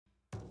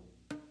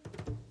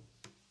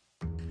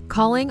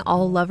Calling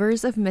all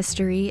lovers of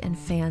mystery and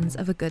fans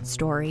of a good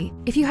story.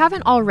 If you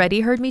haven't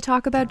already heard me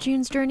talk about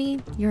June's Journey,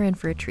 you're in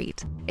for a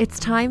treat. It's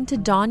time to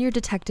don your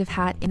detective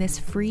hat in this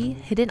free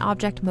hidden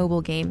object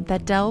mobile game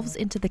that delves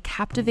into the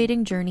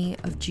captivating journey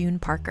of June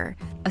Parker,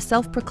 a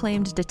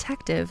self-proclaimed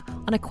detective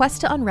on a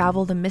quest to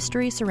unravel the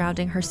mystery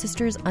surrounding her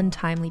sister's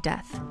untimely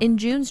death. In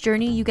June's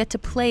Journey, you get to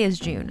play as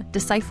June,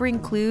 deciphering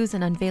clues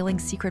and unveiling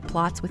secret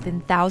plots within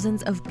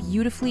thousands of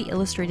beautifully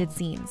illustrated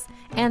scenes.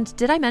 And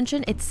did I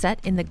mention it's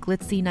set in the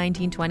glitzy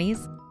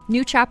 1920s?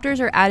 New chapters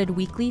are added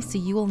weekly, so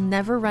you will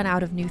never run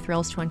out of new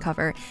thrills to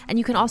uncover, and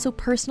you can also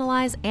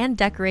personalize and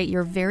decorate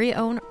your very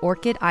own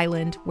Orchid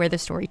Island where the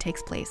story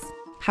takes place.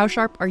 How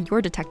sharp are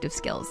your detective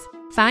skills?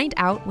 Find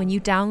out when you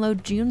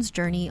download June's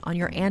Journey on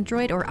your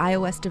Android or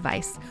iOS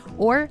device,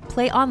 or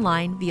play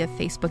online via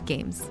Facebook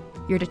Games.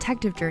 Your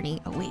detective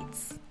journey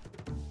awaits.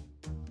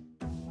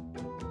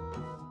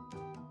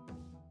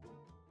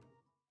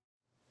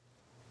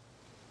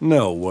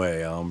 No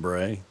way,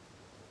 hombre.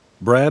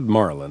 Brad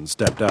Marlin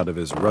stepped out of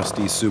his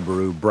rusty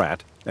Subaru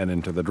Brat and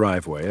into the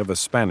driveway of a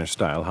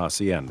Spanish-style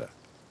hacienda.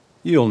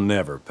 You'll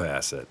never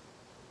pass it.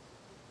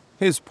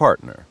 His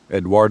partner,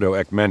 Eduardo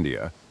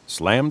Ekmendia,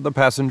 slammed the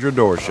passenger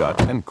door shut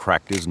and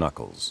cracked his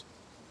knuckles.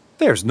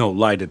 "There's no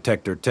lie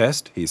detector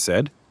test," he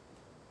said.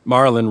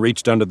 Marlin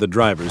reached under the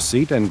driver's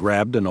seat and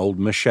grabbed an old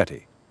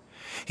machete.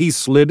 He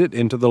slid it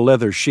into the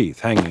leather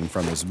sheath hanging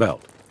from his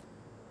belt.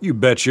 "You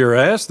bet your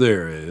ass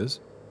there is.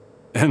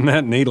 And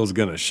that needle's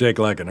gonna shake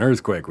like an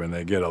earthquake when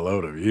they get a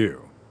load of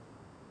you."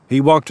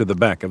 He walked to the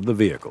back of the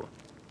vehicle.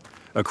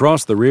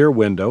 Across the rear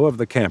window of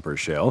the camper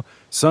shell,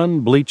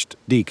 sun-bleached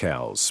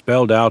decals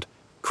spelled out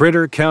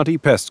Critter County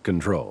Pest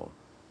Control.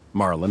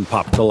 Marlin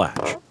popped the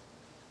latch.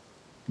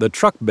 The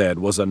truck bed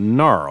was a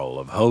gnarl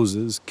of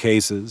hoses,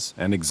 cases,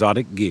 and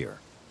exotic gear.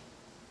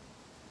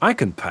 "I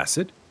can pass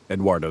it,"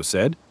 Eduardo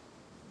said.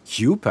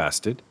 "You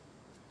passed it."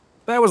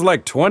 "That was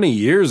like 20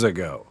 years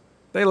ago.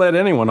 They let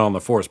anyone on the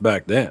force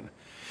back then.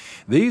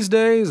 These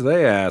days,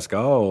 they ask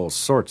all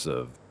sorts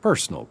of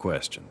personal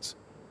questions."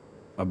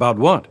 "About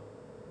what?"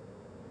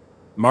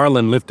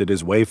 Marlin lifted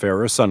his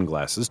Wayfarer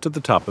sunglasses to the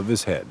top of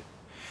his head.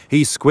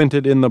 He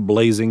squinted in the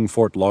blazing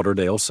Fort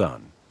Lauderdale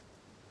sun.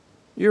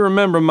 "You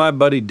remember my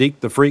buddy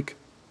Deke the Freak?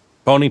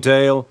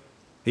 Ponytail?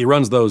 He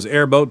runs those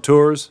airboat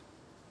tours?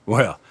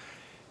 Well,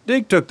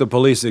 Deke took the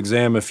police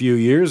exam a few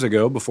years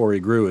ago before he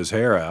grew his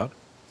hair out.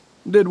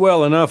 Did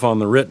well enough on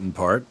the written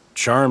part,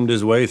 charmed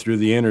his way through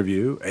the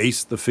interview,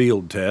 aced the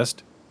field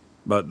test.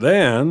 But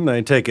then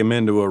they take him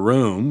into a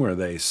room where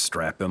they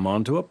strap him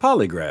onto a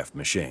polygraph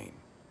machine.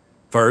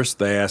 First,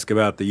 they ask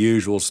about the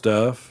usual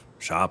stuff,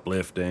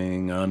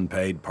 shoplifting,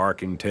 unpaid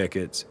parking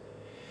tickets.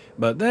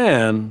 But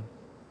then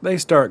they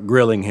start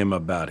grilling him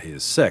about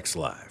his sex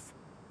life."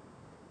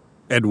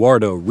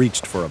 Eduardo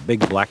reached for a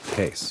big black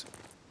case.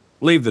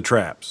 "Leave the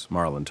traps,"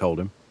 Marlin told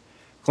him.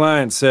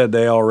 "Client said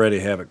they already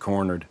have it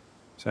cornered.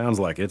 Sounds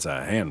like it's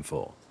a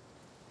handful."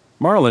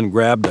 Marlin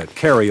grabbed a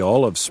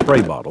carryall of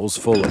spray bottles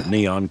full of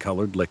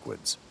neon-colored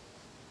liquids.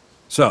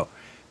 So,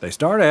 they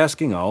start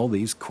asking all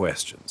these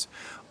questions.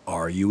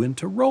 Are you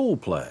into role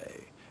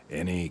play?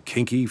 Any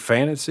kinky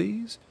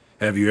fantasies?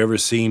 Have you ever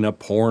seen a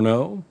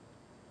porno?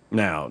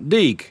 Now,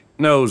 Deke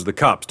knows the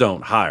cops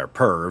don't hire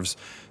pervs,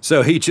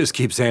 so he just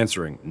keeps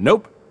answering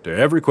nope to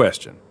every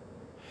question.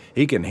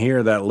 He can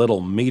hear that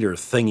little meter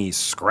thingy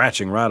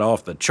scratching right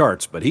off the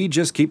charts, but he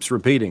just keeps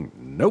repeating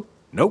nope,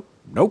 nope,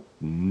 nope,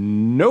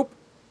 nope.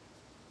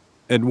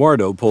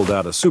 Eduardo pulled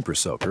out a super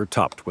soaker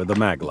topped with a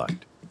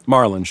Maglite.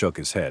 Marlin shook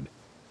his head.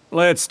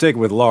 "Let's stick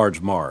with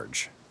Large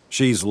Marge.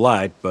 She's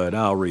light, but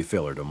I'll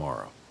refill her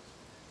tomorrow."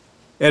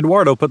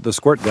 Eduardo put the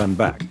squirt gun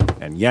back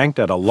and yanked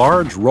at a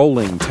large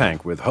rolling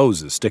tank with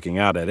hoses sticking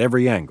out at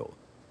every angle.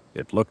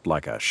 It looked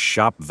like a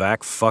shop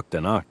vac fucked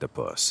an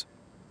octopus.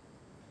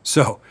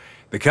 So,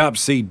 the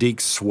cops see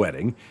Deke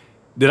sweating.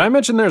 Did I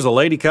mention there's a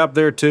lady cop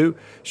there, too?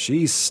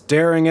 She's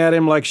staring at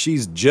him like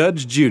she's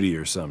Judge Judy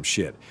or some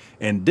shit.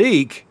 And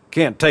Deke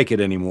can't take it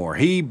anymore.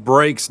 He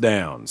breaks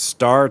down,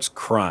 starts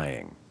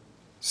crying.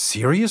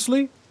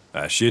 "Seriously?"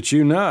 "I shit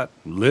you not,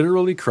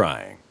 literally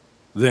crying."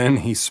 Then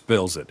he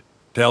spills it.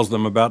 Tells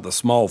them about the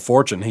small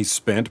fortune he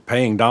spent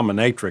paying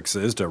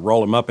dominatrixes to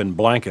roll him up in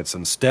blankets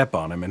and step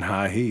on him in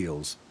high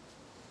heels.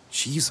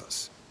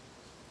 Jesus,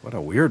 what a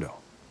weirdo.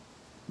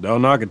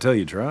 Don't knock it till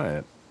you try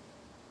it.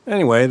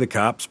 Anyway, the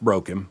cops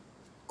broke him,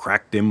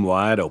 cracked him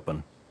wide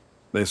open.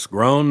 This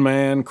grown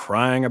man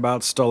crying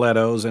about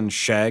stilettos and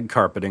shag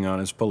carpeting on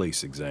his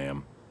police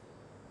exam.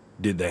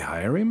 Did they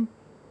hire him?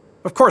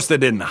 Of course they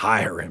didn't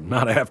hire him,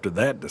 not after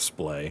that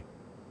display.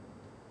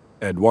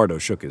 Eduardo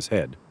shook his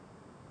head.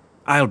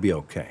 "I'll be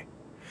okay.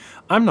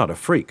 I'm not a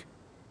freak."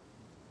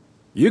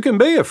 "You can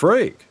be a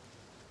freak.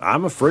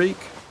 I'm a freak.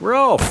 We're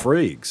all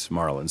freaks,"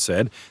 Marlin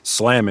said,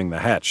 slamming the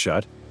hatch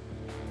shut.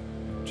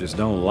 "Just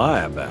don't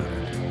lie about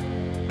it."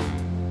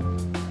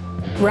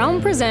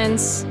 Realm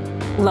presents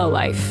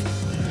Lowlife,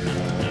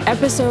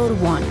 Episode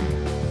 1.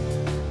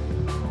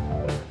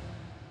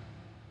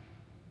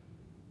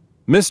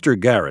 Mr.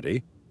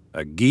 Garrity,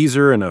 A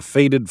geezer in a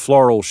faded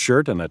floral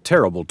shirt and a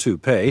terrible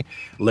toupee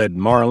led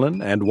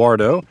Marlin,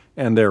 Eduardo,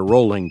 and their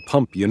rolling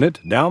pump unit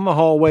down the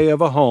hallway of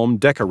a home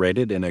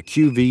decorated in a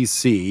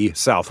QVC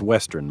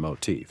Southwestern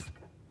motif.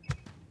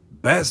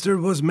 Bastard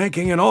was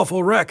making an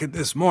awful racket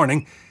this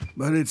morning,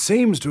 but it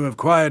seems to have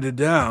quieted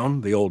down,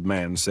 the old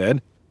man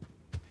said.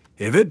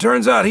 If it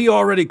turns out he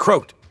already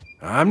croaked,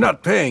 I'm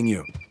not paying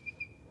you.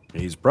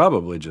 He's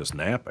probably just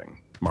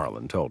napping,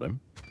 Marlin told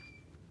him.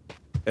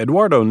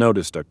 Eduardo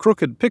noticed a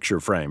crooked picture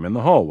frame in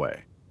the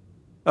hallway.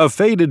 A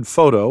faded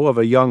photo of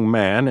a young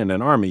man in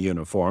an army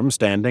uniform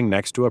standing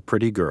next to a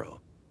pretty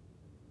girl.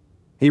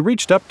 He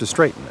reached up to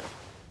straighten it.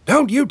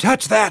 Don't you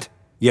touch that!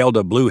 Yelled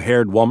a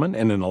blue-haired woman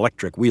in an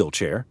electric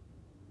wheelchair.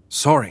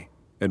 Sorry,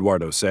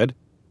 Eduardo said.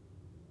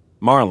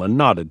 Marlin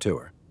nodded to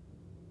her.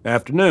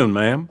 Afternoon,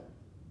 ma'am.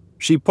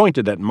 She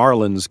pointed at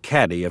Marlin's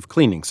caddy of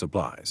cleaning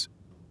supplies.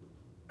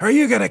 Are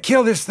you gonna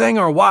kill this thing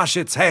or wash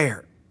its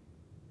hair?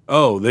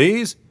 Oh,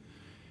 these?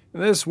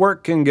 This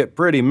work can get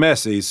pretty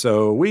messy,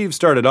 so we've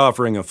started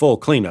offering a full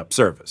cleanup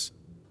service.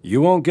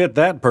 You won't get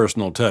that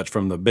personal touch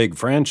from the big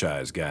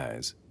franchise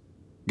guys.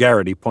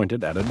 Garrity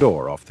pointed at a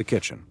door off the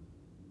kitchen.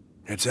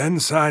 It's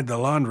inside the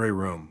laundry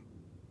room.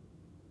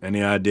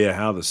 Any idea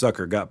how the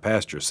sucker got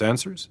past your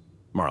sensors?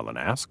 Marlin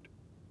asked.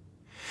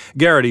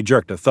 Garrity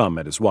jerked a thumb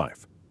at his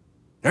wife.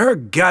 Her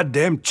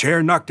goddamn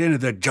chair knocked into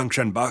the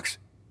junction box.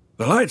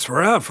 The lights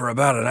were out for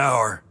about an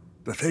hour.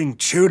 The thing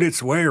chewed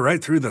its way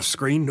right through the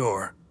screen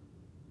door.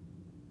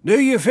 Do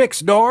you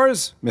fix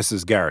doors?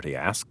 Mrs. Garrity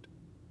asked.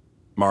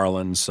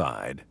 Marlin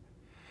sighed.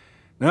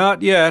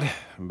 Not yet,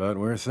 but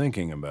we're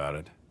thinking about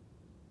it.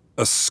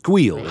 A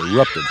squeal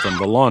erupted from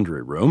the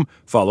laundry room,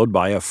 followed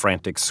by a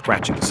frantic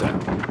scratching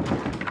sound.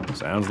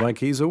 Sounds like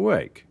he's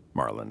awake,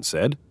 Marlin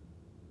said.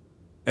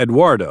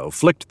 Eduardo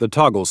flicked the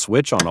toggle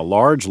switch on a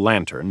large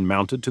lantern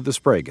mounted to the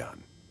spray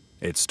gun.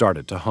 It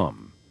started to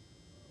hum.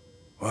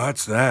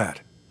 What's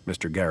that?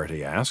 Mr.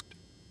 Garrity asked.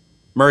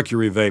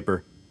 Mercury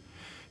vapor.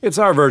 It's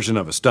our version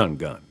of a stun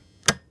gun.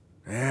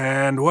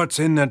 And what's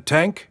in the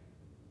tank?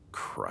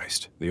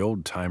 Christ, the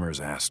old-timers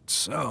asked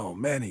so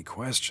many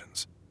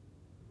questions.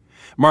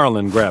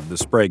 Marlin grabbed the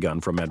spray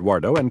gun from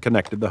Eduardo and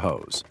connected the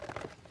hose.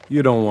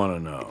 You don't want to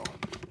know.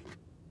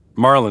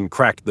 Marlin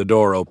cracked the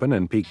door open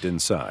and peeked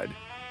inside.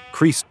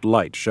 Creased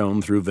light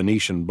shone through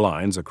Venetian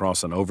blinds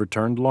across an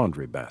overturned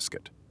laundry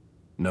basket.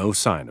 No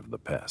sign of the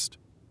pest.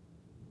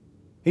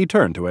 He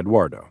turned to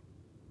Eduardo.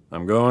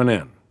 I'm going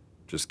in.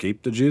 Just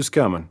keep the juice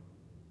coming.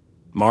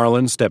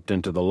 Marlin stepped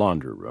into the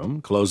laundry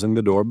room, closing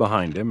the door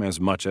behind him as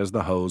much as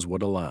the hose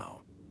would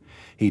allow.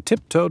 He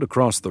tiptoed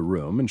across the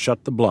room and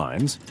shut the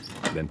blinds,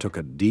 then took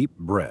a deep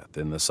breath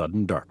in the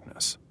sudden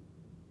darkness.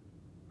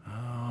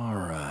 All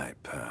right,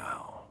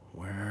 pal,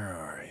 where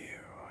are you?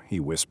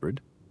 He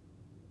whispered.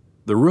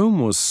 The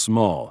room was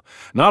small,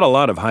 not a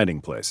lot of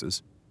hiding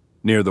places.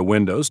 Near the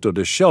window stood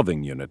a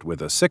shelving unit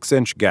with a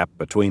 6-inch gap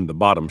between the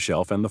bottom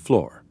shelf and the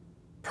floor.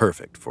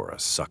 Perfect for a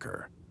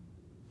sucker.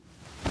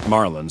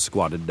 Marlin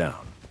squatted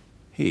down.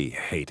 He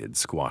hated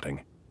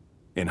squatting.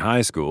 In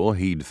high school,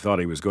 he'd thought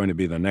he was going to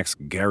be the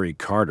next Gary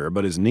Carter,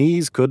 but his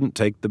knees couldn't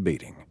take the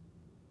beating.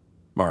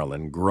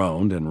 Marlin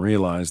groaned and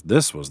realized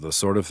this was the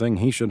sort of thing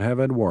he should have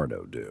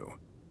Eduardo do.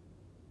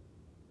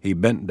 He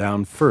bent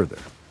down further.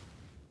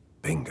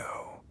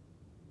 Bingo.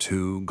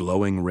 2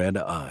 glowing red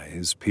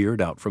eyes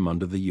peered out from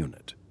under the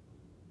unit.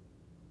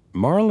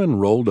 Marlin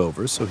rolled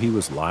over so he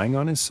was lying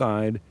on his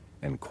side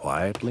and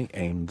quietly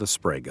aimed the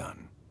spray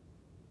gun.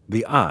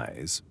 The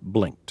eyes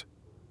blinked.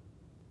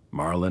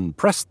 Marlin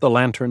pressed the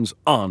lantern's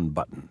on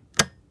button.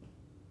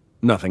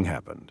 Nothing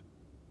happened.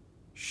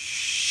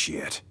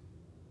 Shit.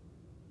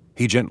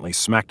 He gently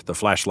smacked the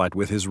flashlight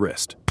with his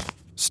wrist.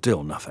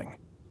 Still nothing.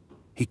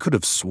 He could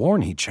have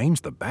sworn he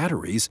changed the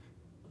batteries.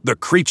 The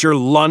creature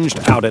lunged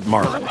out at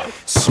Marlin,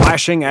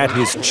 slashing at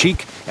his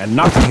cheek and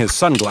knocking his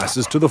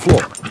sunglasses to the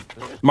floor.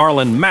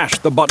 Marlin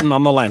mashed the button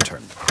on the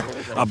lantern.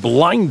 A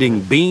blinding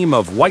beam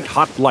of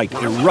white-hot light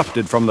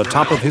erupted from the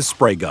top of his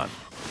spray gun.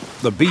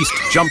 The beast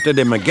jumped at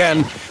him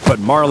again, but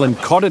Marlin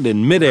caught it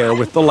in midair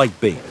with the light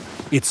beam.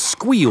 It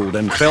squealed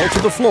and fell to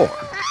the floor.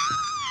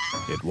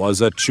 It was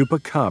a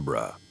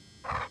chupacabra,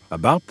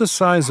 about the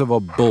size of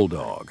a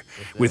bulldog,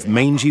 with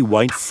mangy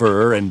white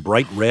fur and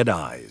bright red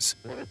eyes.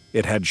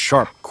 It had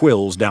sharp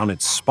quills down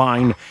its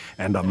spine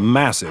and a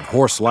massive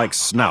horse-like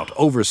snout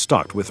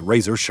overstocked with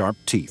razor-sharp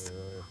teeth.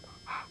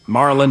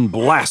 Marlin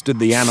blasted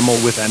the animal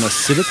with an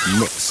acidic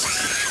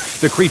mix.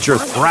 The creature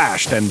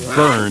thrashed and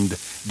burned,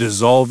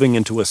 dissolving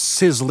into a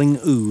sizzling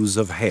ooze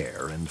of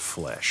hair and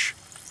flesh.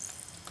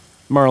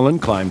 Marlin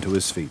climbed to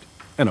his feet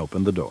and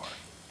opened the door.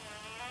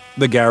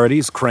 The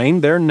Garritys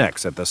craned their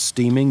necks at the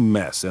steaming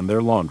mess in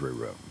their laundry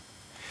room.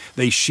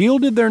 They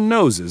shielded their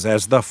noses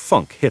as the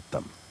funk hit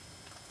them.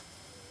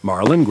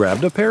 Marlin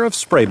grabbed a pair of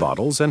spray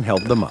bottles and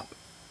held them up.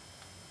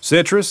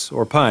 Citrus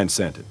or pine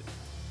scented?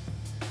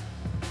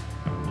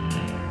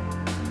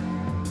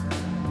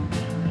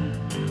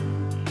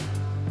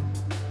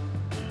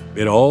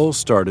 It all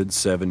started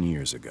 7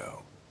 years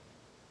ago.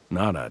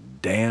 Not a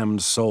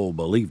damned soul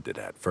believed it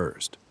at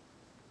first.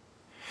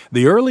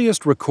 The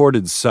earliest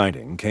recorded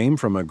sighting came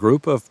from a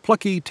group of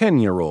plucky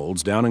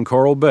 10-year-olds down in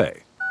Coral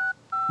Bay.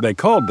 They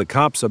called the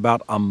cops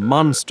about a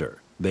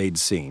monster they'd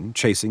seen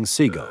chasing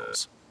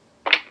seagulls.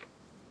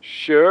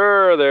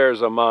 "Sure,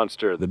 there's a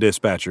monster," the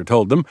dispatcher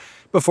told them,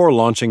 before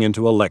launching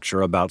into a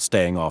lecture about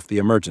staying off the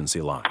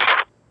emergency line.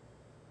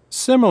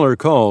 Similar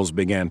calls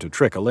began to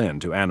trickle in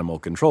to animal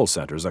control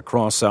centers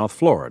across South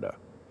Florida.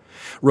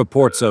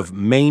 Reports of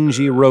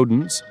mangy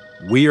rodents,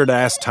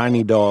 weird-ass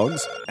tiny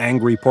dogs,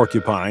 angry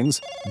porcupines,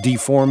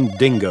 deformed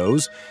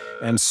dingoes,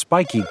 and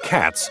spiky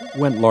cats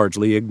went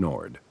largely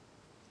ignored.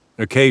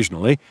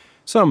 Occasionally,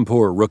 some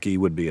poor rookie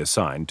would be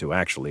assigned to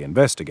actually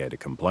investigate a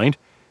complaint,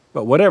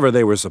 but whatever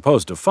they were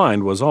supposed to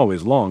find was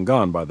always long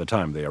gone by the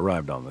time they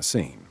arrived on the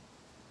scene.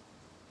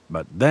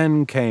 But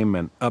then came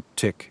an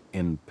uptick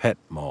in pet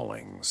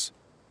maulings.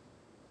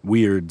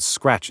 Weird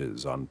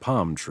scratches on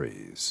palm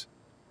trees.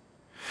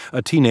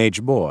 A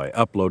teenage boy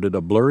uploaded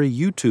a blurry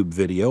YouTube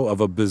video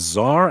of a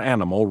bizarre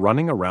animal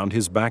running around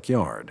his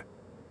backyard.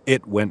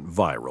 It went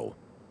viral.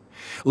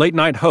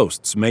 Late-night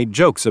hosts made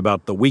jokes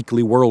about the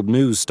Weekly World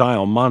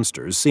News-style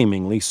monsters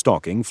seemingly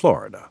stalking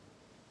Florida.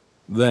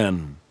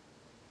 Then,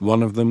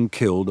 one of them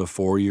killed a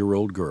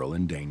 4-year-old girl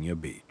in Dania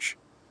Beach.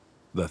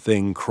 The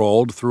thing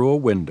crawled through a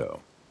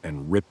window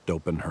and ripped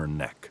open her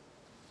neck.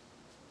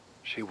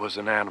 "She was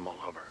an animal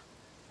lover,"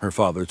 her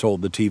father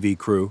told the TV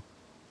crew.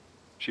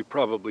 "She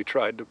probably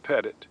tried to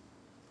pet it."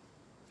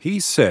 He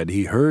said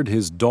he heard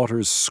his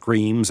daughter's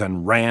screams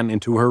and ran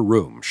into her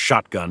room,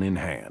 shotgun in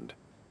hand.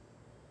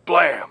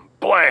 "Blam!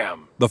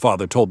 Blam!" the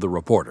father told the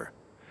reporter.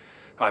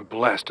 "I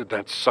blasted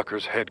that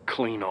sucker's head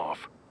clean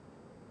off."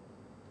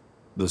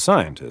 The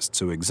scientists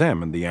who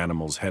examined the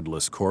animal's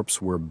headless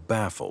corpse were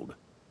baffled.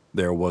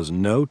 There was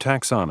no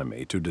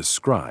taxonomy to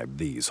describe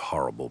these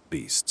horrible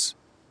beasts.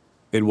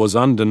 It was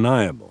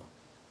undeniable.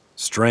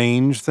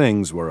 Strange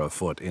things were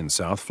afoot in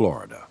South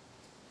Florida.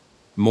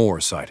 More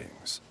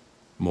sightings.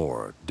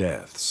 More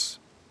deaths.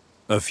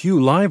 A few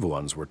live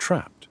ones were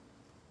trapped.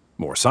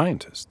 More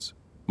scientists.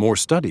 More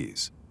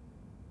studies.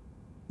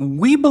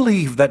 "We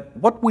believe that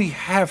what we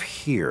have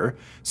here,"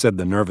 said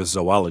the nervous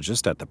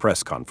zoologist at the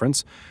press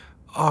conference,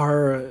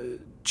 "are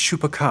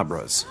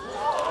chupacabras."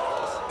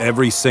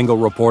 Every single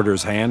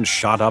reporter's hand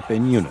shot up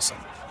in unison.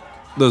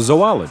 The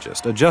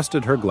zoologist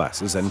adjusted her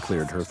glasses and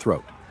cleared her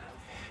throat.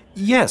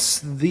 "Yes,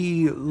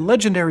 the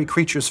legendary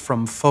creatures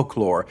from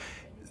folklore,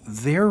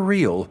 they're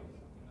real.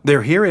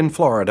 They're here in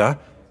Florida,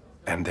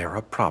 and they're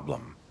a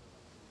problem."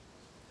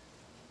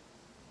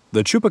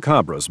 The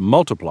chupacabras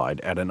multiplied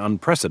at an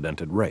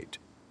unprecedented rate.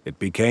 It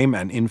became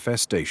an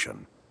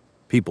infestation.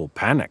 People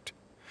panicked.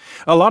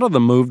 A lot of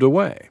them moved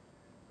away.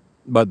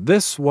 But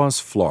this was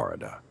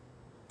Florida.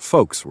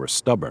 Folks were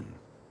stubborn.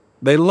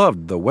 They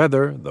loved the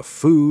weather, the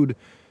food,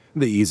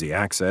 the easy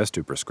access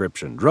to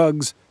prescription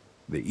drugs,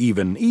 the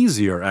even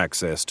easier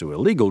access to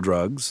illegal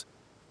drugs.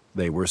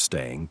 They were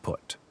staying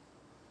put.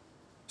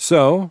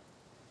 So,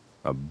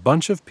 a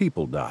bunch of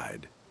people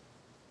died.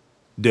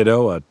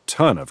 Ditto a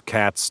ton of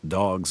cats,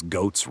 dogs,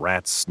 goats,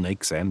 rats,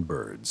 snakes, and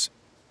birds.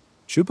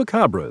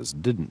 Chupacabras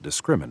didn't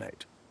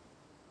discriminate.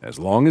 As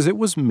long as it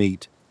was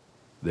meat,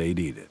 they'd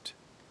eat it.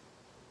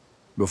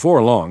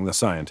 Before long, the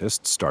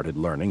scientists started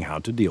learning how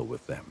to deal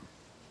with them.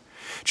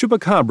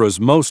 Chupacabras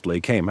mostly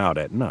came out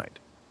at night.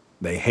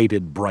 They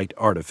hated bright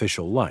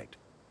artificial light.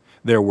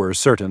 There were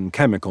certain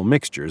chemical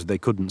mixtures they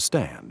couldn't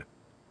stand.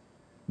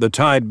 The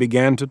tide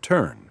began to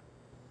turn.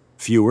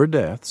 Fewer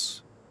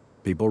deaths.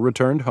 People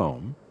returned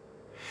home.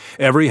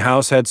 Every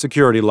house had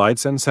security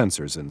lights and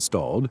sensors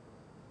installed.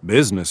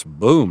 Business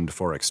boomed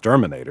for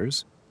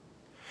exterminators.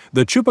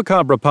 The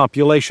chupacabra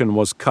population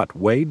was cut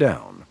way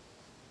down.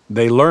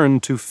 They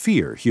learned to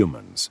fear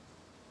humans,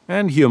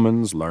 and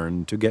humans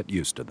learned to get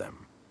used to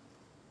them.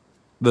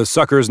 The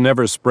suckers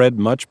never spread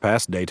much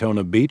past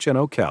Daytona Beach and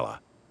Ocala.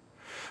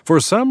 For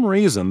some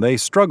reason, they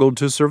struggled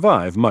to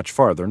survive much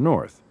farther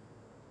north.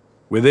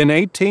 Within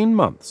 18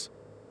 months,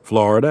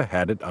 Florida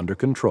had it under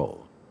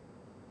control.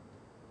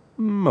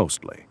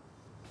 Mostly.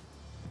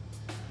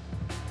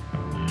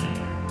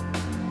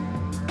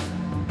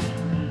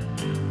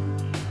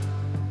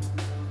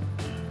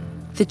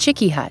 The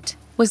Chicky Hut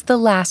was the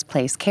last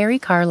place Carrie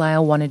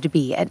Carlisle wanted to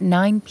be at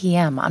 9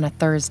 p.m. on a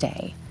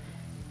Thursday.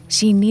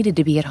 She needed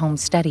to be at home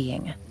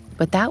studying,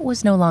 but that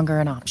was no longer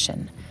an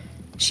option.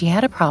 She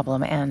had a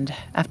problem, and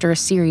after a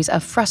series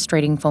of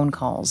frustrating phone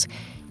calls,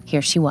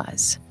 here she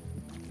was.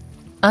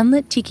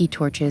 Unlit tiki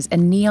torches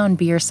and neon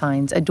beer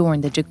signs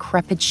adorned the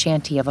decrepit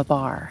shanty of a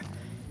bar.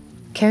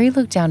 Carrie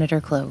looked down at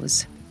her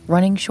clothes,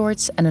 running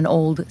shorts and an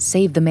old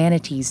Save the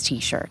Manatees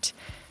t-shirt.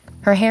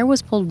 Her hair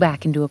was pulled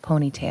back into a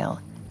ponytail.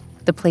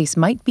 The place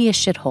might be a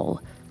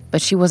shithole,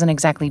 but she wasn't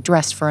exactly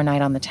dressed for a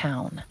night on the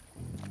town.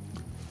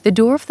 The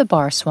door of the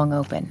bar swung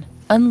open,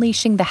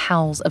 unleashing the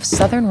howls of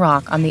southern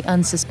rock on the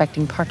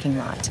unsuspecting parking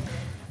lot.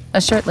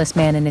 A shirtless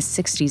man in his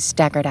 60s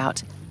staggered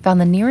out,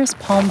 found the nearest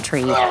palm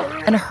tree,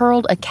 and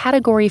hurled a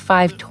Category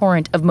 5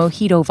 torrent of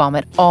mojito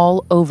vomit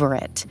all over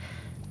it.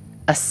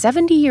 A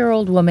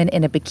 70-year-old woman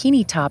in a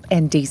bikini top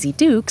and Daisy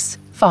Dukes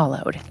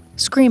followed,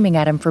 screaming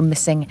at him for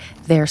missing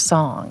their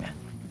song.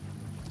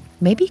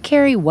 Maybe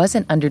Carrie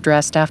wasn't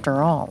underdressed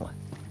after all.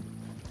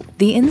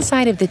 The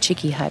inside of the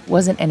Chickie Hut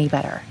wasn't any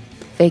better.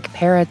 Fake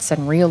parrots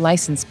and real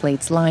license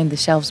plates lined the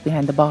shelves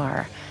behind the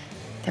bar.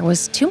 There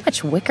was too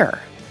much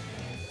wicker.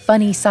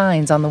 Funny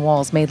signs on the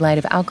walls made light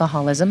of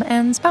alcoholism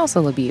and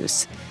spousal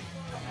abuse.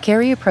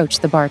 Carrie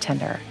approached the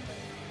bartender.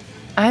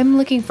 "I'm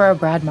looking for a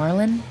Brad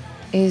Marlin.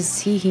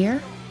 Is he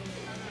here?"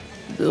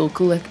 "Bill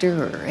collector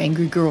or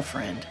angry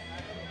girlfriend?"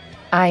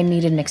 "I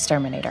need an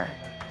exterminator."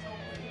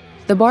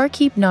 The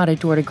barkeep nodded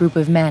toward a group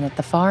of men at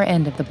the far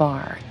end of the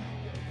bar.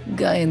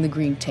 "Guy in the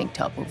green tank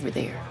top over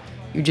there.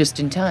 You're just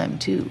in time,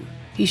 too.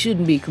 He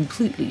shouldn't be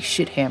completely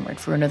shit-hammered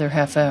for another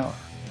half hour."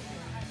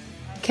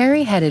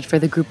 Carrie headed for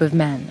the group of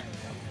men.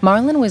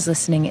 Marlin was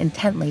listening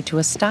intently to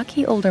a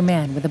stocky older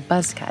man with a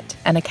buzz cut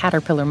and a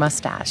caterpillar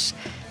mustache.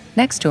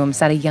 Next to him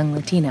sat a young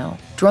Latino,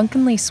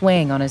 drunkenly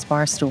swaying on his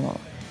bar stool.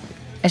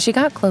 As she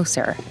got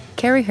closer,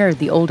 Carrie heard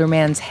the older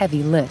man's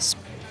heavy lisp.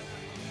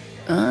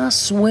 "I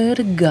swear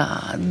to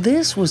God,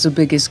 this was the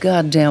biggest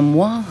goddamn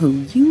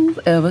wahoo you've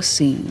ever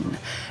seen.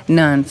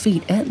 9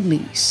 feet at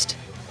least."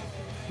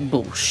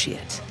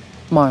 "Bullshit,"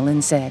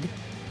 Marlin said.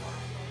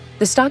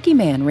 The stocky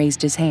man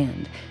raised his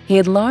hand. He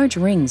had large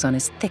rings on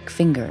his thick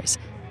fingers.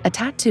 A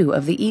tattoo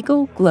of the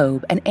eagle,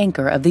 globe, and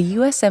anchor of the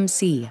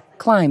USMC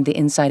climbed the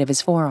inside of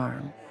his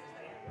forearm.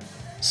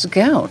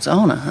 "Scout's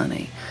honor,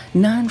 honey.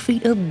 9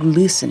 feet of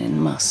glistening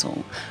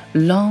muscle,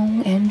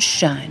 long and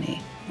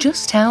shiny,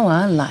 just how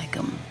I like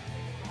 'em."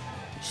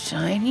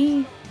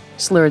 "Shiny?"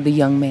 slurred the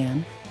young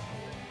man.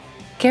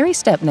 Carrie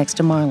stepped next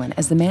to Marlin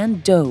as the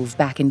man dove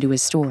back into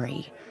his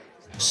story.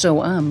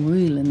 "So I'm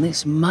reeling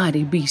this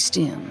mighty beast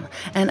in,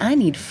 and I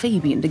need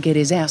Fabian to get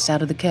his ass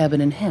out of the cabin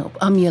and help.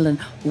 I'm yelling,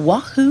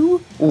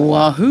 'Wahoo!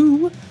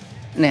 Wahoo!'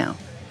 Now,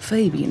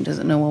 Fabian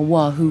doesn't know a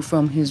wahoo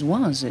from his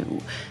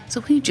wazoo,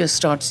 so he just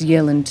starts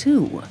yelling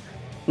too.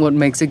 What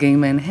makes a gay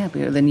man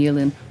happier than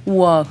yelling,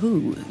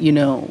 'Wahoo,' you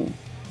know?"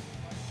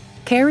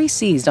 Carrie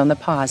seized on the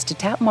pause to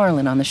tap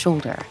Marlin on the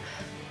shoulder.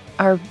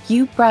 "Are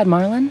you Brad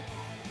Marlin?"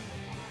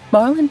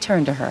 Marlin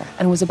turned to her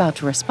and was about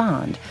to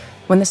respond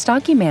when the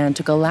stocky man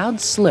took a loud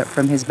slurp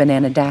from his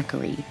banana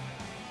daiquiri.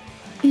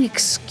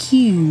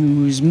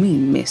 "Excuse me,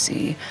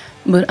 missy,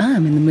 but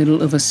I'm in the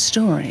middle of a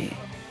story."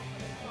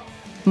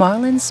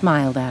 Marlin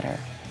smiled at her.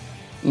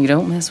 "You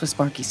don't mess with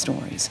Sparky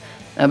stories.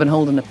 I've been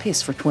holding a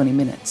piss for 20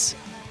 minutes.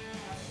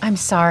 "I'm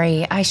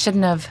sorry, I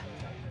shouldn't have."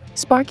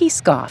 Sparky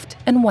scoffed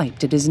and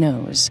wiped at his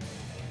nose.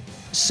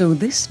 "So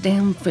this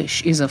damn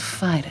fish is a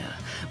fighter,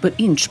 but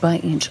inch by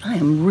inch I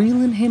am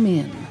reeling him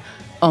in.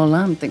 All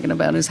I'm thinking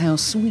about is how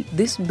sweet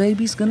this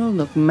baby's gonna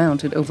look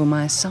mounted over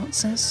my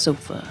salt-sass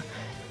sofa.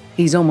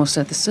 He's almost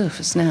at the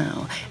surface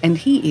now, and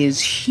he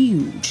is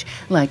huge,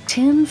 like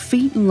 10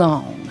 feet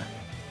long."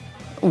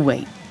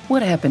 "Wait,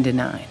 what happened to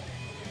 9?"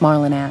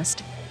 Marlin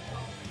asked.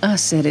 "I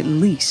said at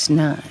least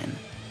 9.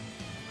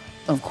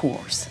 "Of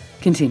course.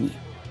 Continue."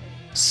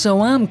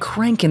 "So I'm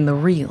cranking the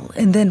reel,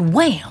 and then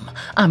wham!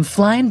 I'm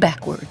flying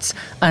backwards.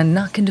 I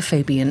knock into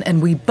Fabian,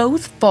 and we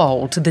both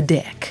fall to the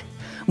deck.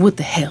 What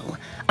the hell?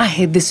 I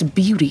had this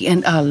beauty,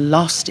 and I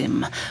lost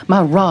him.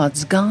 My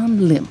rod's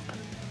gone limp."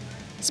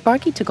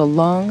 Sparky took a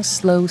long,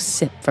 slow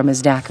sip from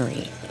his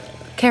daiquiri.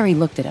 Carrie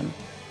looked at him.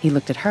 He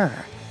looked at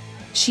her.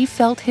 She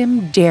felt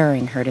him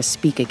daring her to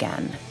speak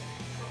again.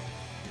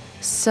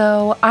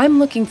 "So I'm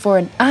looking for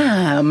an—"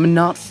 "I'm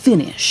not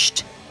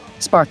finished,"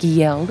 Sparky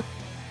yelled.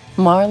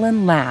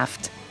 Marlin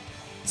laughed.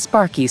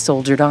 Sparky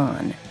soldiered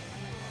on.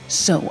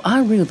 "So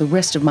I reeled the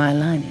rest of my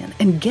line in,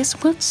 and guess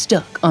what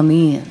stuck on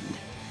the end?"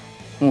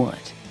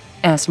 "What?"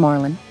 asked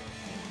Marlin.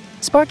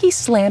 Sparky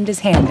slammed his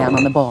hand down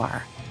on the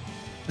bar.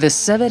 "The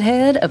severed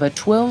head of a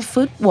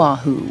 12-foot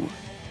wahoo."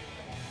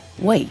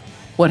 "Wait,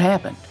 what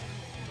happened?"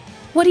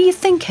 "What do you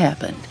think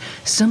happened?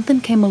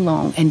 Something came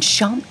along and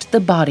chomped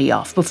the body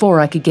off before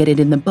I could get it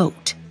in the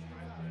boat."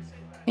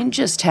 "And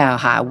just how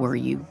high were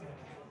you?"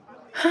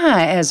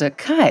 "High as a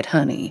kite,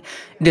 honey.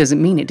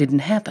 Doesn't mean it didn't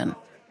happen.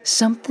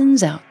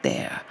 Something's out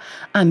there.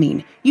 I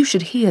mean, you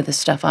should hear the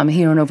stuff I'm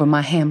hearing over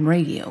my ham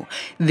radio.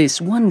 This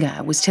one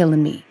guy was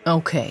telling me—"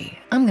 "Okay,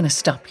 I'm gonna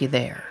stop you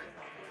there,"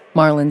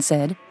 Marlin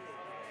said.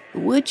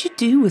 "What'd you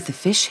do with the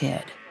fish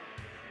head?"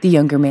 the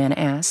younger man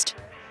asked.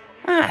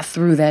 "I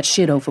threw that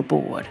shit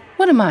overboard.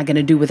 What am I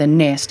gonna do with a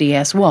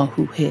nasty-ass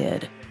wahoo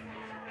head?"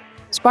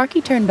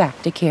 Sparky turned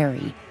back to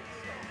Carrie.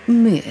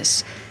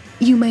 "Miss,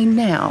 you may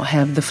now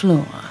have the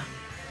floor."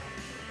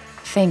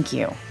 "Thank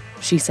you,"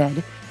 she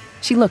said.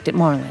 She looked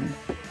at Marlin.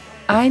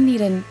 "I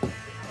need an—"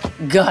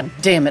 "God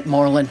damn it,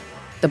 Marlin,"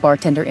 the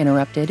bartender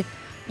interrupted.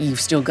 "You've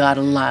still got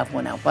a live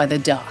one out by the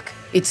dock.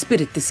 It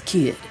spit at this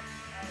kid."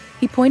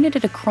 He pointed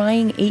at a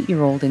crying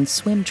 8-year-old in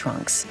swim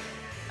trunks,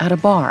 at a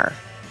bar,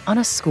 on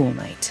a school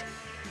night.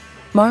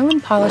 Marlin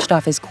polished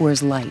off his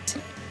Coors Light.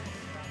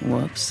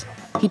 "Whoops."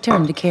 He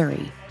turned to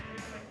Carrie.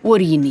 "What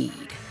do you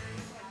need?"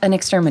 "An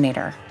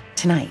exterminator.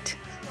 Tonight."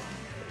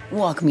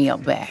 "Walk me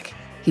out back,"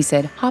 he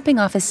said, hopping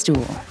off his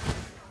stool.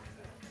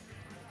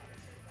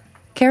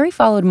 Carrie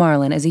followed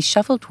Marlin as he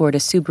shuffled toward a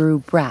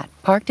Subaru Brat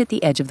parked at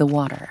the edge of the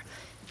water.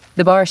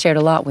 The bar shared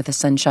a lot with the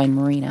Sunshine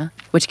Marina,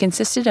 which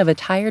consisted of a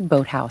tired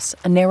boathouse,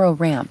 a narrow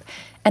ramp,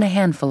 and a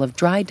handful of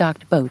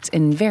dry-docked boats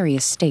in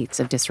various states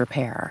of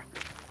disrepair.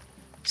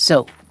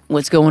 So,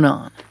 what's going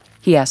on?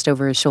 He asked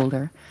over his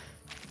shoulder.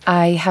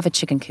 I have a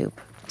chicken coop.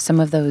 Some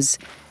of those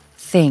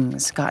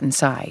things got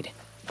inside.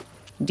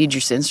 Did your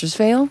sensors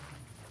fail?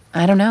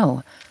 I don't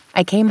know.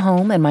 I came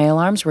home and my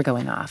alarms were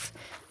going off.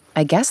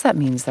 I guess that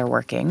means they're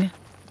working.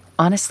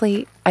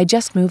 Honestly, I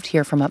just moved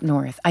here from up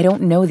north. I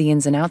don't know the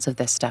ins and outs of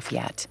this stuff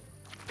yet.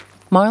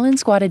 Marlin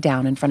squatted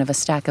down in front of a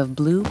stack of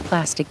blue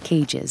plastic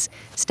cages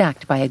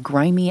stacked by a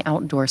grimy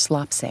outdoor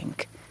slop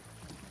sink.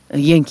 A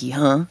Yankee,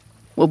 huh?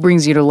 What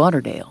brings you to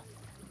Lauderdale?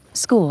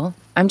 School.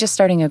 I'm just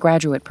starting a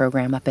graduate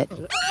program up at...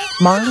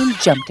 Marlin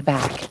jumped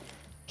back.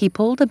 He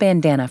pulled a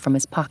bandana from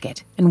his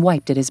pocket and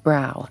wiped at his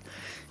brow.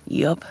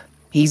 Yup,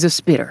 he's a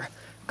spitter.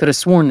 Could have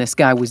sworn this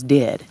guy was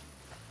dead.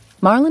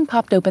 Marlin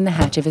popped open the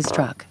hatch of his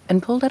truck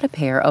and pulled out a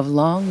pair of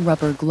long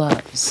rubber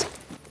gloves.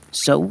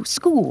 So,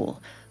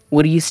 school.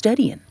 What are you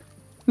studying?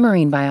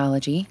 Marine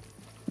biology.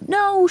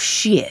 No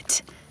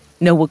shit.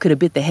 Know what could have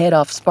bit the head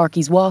off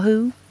Sparky's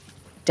wahoo?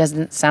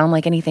 Doesn't sound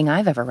like anything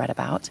I've ever read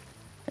about.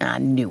 I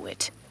knew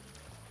it.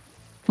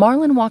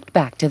 Marlin walked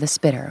back to the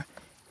spitter.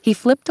 He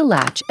flipped a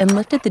latch and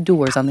lifted the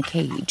doors on the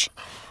cage.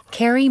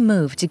 Carrie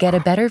moved to get a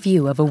better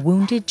view of a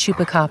wounded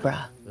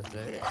chupacabra.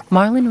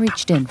 Marlin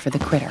reached in for the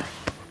critter.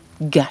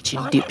 Gotcha,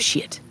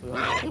 dipshit.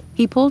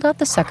 He pulled out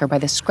the sucker by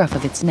the scruff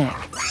of its neck.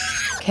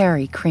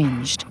 Carrie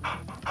cringed.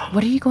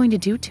 What are you going to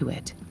do to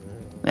it?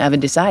 I haven't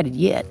decided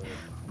yet.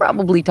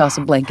 Probably toss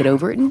a blanket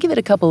over it and give it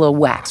a couple of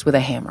whacks with a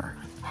hammer.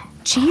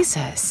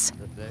 Jesus.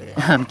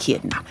 I'm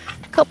kidding.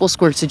 A couple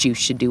squirts of juice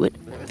should do it.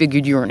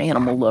 Figured you're an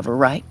animal lover,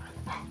 right?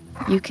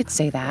 You could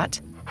say that.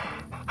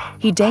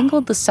 He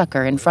dangled the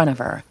sucker in front of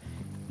her.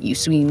 You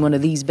seen one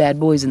of these bad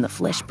boys in the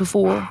flesh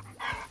before?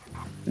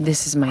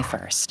 This is my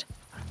first.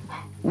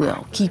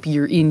 Well, keep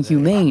your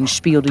inhumane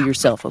spiel to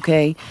yourself,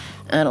 okay?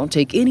 I don't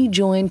take any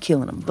joy in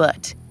killing them,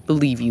 but,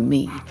 believe you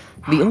me,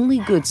 the only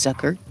good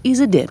sucker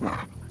is a dead one.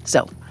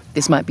 So,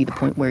 this might be the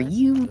point where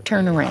you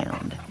turn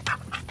around.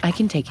 I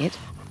can take it.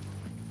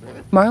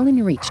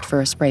 Marlin reached for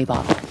a spray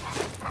bottle.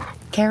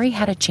 Carrie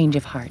had a change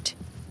of heart.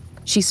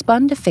 She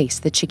spun to face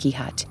the chickie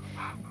hut.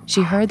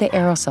 She heard the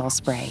aerosol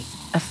spray,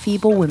 a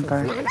feeble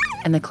whimper,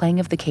 and the clang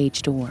of the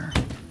cage door.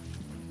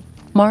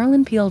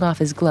 Marlin peeled off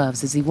his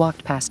gloves as he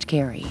walked past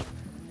Carrie.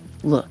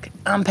 Look,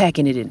 I'm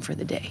packing it in for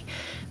the day.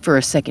 For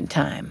a second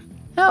time.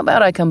 How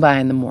about I come by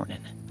in the morning?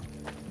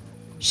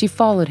 She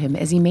followed him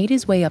as he made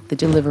his way up the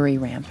delivery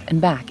ramp and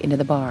back into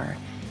the bar.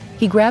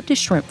 He grabbed a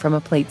shrimp from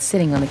a plate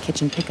sitting on the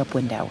kitchen pickup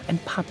window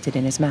and popped it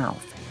in his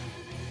mouth.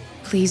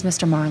 Please,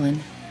 Mr. Marlin,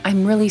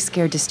 I'm really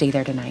scared to stay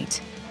there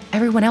tonight.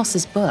 Everyone else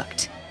is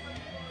booked.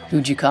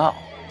 Who'd you call?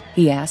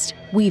 He asked,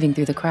 weaving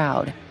through the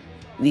crowd.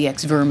 The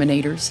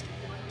ex-verminators?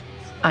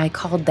 I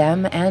called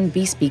them and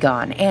Beast Be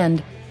Gone,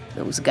 and...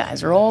 Those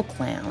guys are all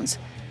clowns.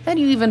 How do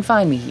you even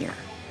find me here?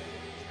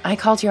 I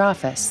called your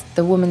office.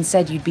 The woman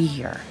said you'd be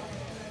here.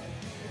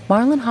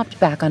 Marlin hopped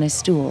back on his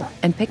stool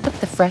and picked up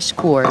the fresh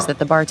Coors that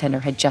the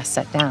bartender had just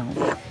set down.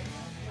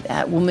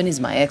 That woman is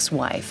my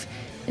ex-wife,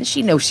 and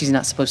she knows she's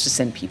not supposed to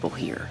send people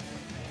here.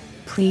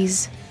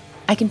 Please,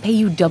 I can pay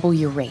you double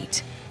your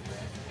rate.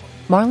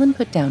 Marlin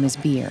put down his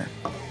beer.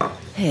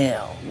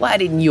 Hell, why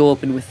didn't you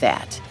open with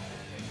that?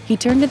 He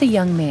turned to the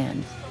young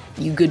man.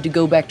 You good to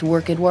go back to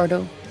work,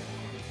 Eduardo?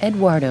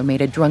 Eduardo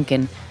made a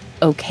drunken,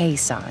 okay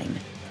sign.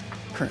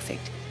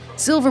 Perfect.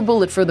 Silver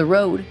bullet for the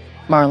road?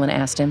 Marlin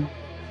asked him.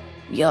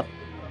 Yup.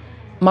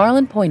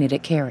 Marlin pointed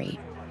at Carrie.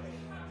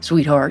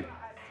 Sweetheart?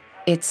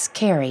 It's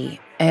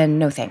Carrie, and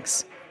no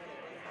thanks.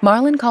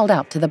 Marlin called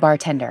out to the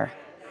bartender.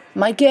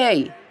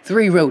 Mikey,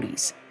 3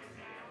 roadies.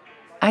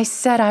 I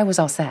said I was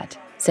all set,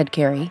 said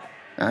Carrie.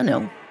 I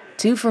know.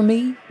 2 for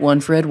me, 1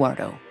 for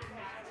Eduardo.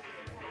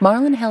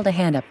 Marlin held a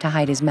hand up to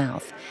hide his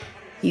mouth.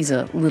 He's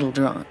a little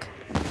drunk.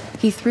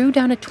 He threw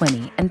down a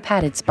 20 and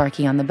patted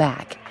Sparky on the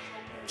back.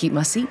 Keep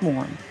my seat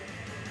warm.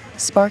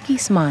 Sparky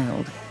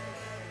smiled.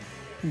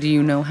 Do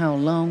you know how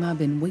long I've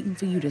been waiting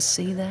for you to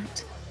say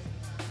that?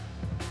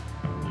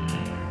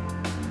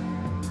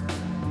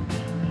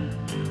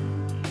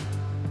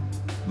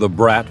 The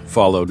Brat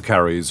followed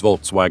Carrie's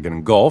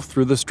Volkswagen Golf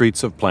through the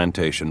streets of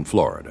Plantation,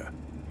 Florida.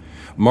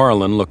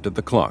 Marlin looked at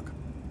the clock.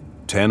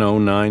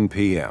 10:09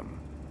 p.m.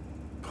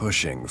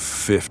 Pushing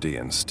 50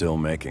 and still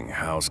making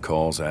house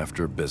calls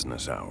after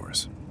business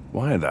hours.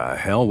 Why the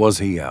hell was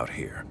he out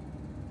here?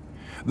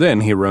 Then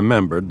he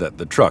remembered that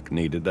the truck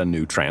needed a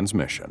new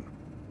transmission.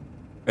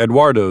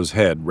 Eduardo's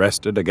head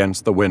rested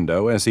against the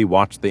window as he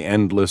watched the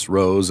endless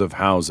rows of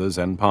houses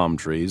and palm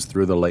trees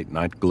through the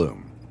late-night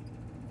gloom.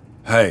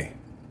 Hey,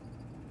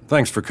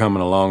 thanks for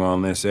coming along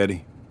on this,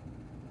 Eddie.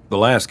 The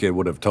last kid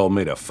would have told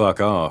me to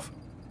fuck off.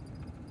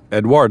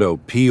 Eduardo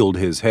peeled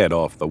his head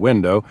off the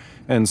window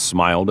and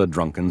smiled a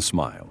drunken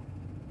smile.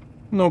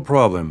 No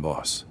problem,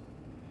 boss.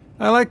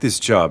 I like this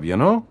job, you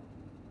know?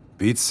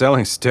 Beats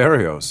selling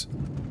stereos.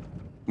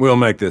 We'll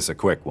make this a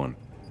quick one.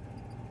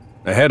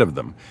 Ahead of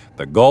them,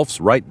 the Golf's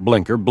right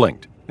blinker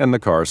blinked, and the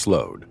car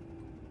slowed.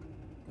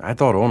 I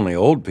thought only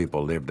old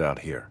people lived out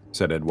here,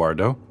 said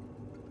Eduardo.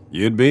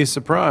 You'd be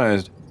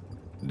surprised.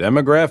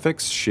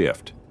 Demographics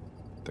shift.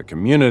 The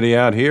community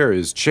out here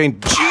is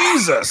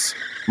Jesus!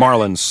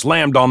 Marlin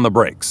slammed on the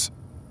brakes.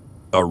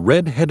 A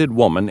red-headed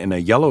woman in a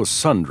yellow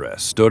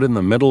sundress stood in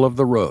the middle of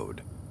the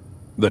road.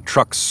 The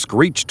truck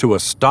screeched to a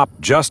stop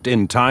just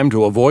in time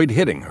to avoid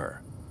hitting her.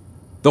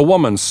 The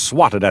woman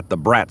swatted at the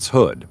brat's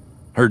hood.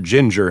 Her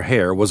ginger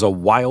hair was a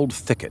wild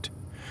thicket.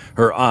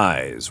 Her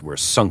eyes were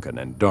sunken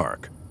and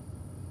dark.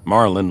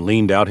 Marlin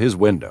leaned out his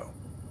window.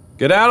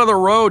 "Get out of the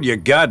road, you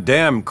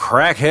goddamn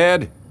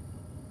crackhead!"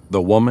 The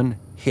woman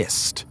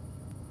hissed.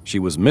 She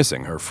was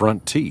missing her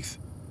front teeth.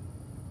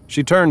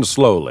 She turned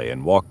slowly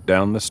and walked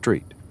down the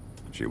street.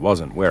 She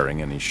wasn't wearing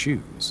any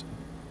shoes.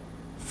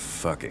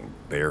 Fucking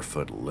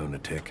barefoot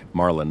lunatic,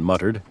 Marlin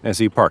muttered as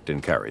he parked in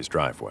Carrie's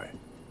driveway.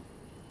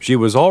 She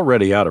was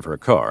already out of her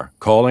car,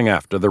 calling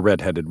after the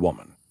red-headed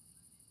woman.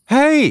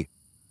 "Hey!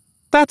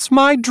 That's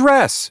my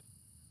dress!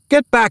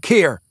 Get back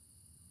here!"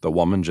 The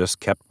woman just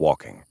kept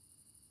walking.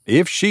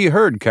 If she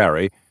heard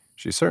Carrie,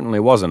 she certainly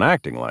wasn't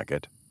acting like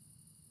it.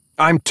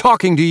 "I'm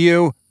talking to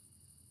you!"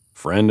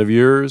 "Friend of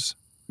yours?"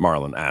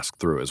 Marlin asked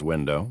through his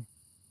window.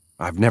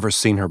 "I've never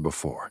seen her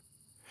before.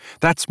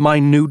 That's my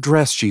new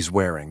dress she's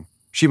wearing.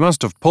 She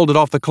must have pulled it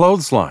off the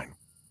clothesline."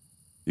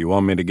 "You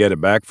want me to get it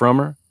back from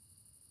her?"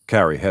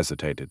 Carrie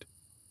hesitated.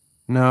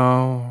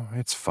 "No,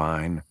 it's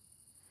fine.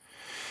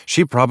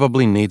 She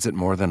probably needs it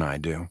more than I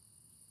do."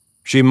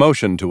 She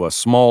motioned to a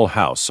small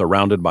house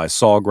surrounded by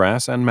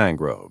sawgrass and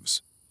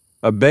mangroves.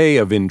 A bay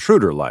of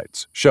intruder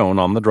lights shone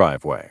on the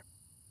driveway.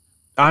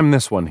 "I'm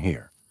this one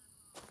here."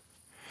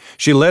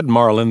 She led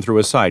Marlin through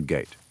a side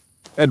gate.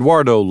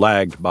 Eduardo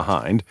lagged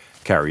behind,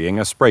 carrying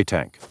a spray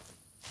tank.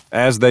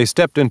 As they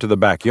stepped into the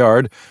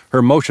backyard,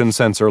 her motion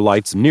sensor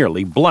lights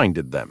nearly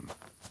blinded them.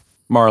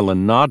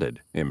 Marlin nodded,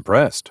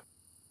 impressed.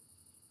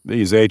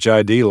 "These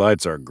HID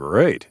lights are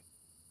great."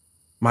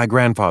 "My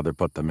grandfather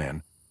put them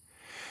in.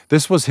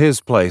 This was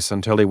his place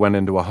until he went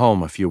into a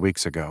home a few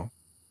weeks ago.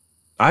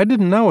 I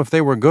didn't know if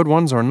they were good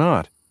ones or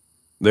not."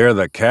 "They're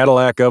the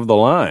Cadillac of the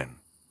line.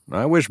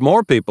 I wish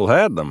more people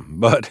had them,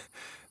 but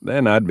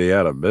then I'd be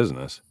out of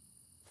business."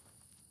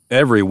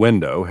 Every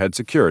window had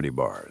security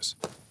bars.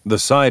 The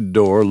side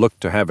door looked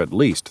to have at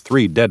least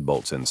 3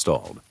 deadbolts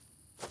installed.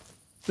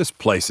 This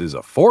place is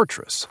a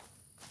fortress.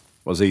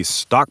 Was he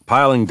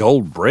stockpiling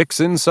gold bricks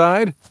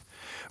inside?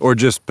 Or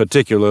just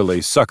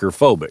particularly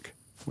sucker-phobic?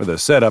 With a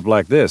setup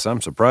like this,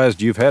 I'm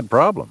surprised you've had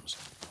problems.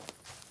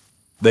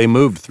 They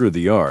moved through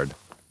the yard.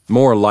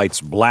 More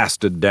lights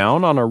blasted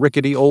down on a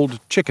rickety old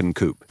chicken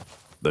coop.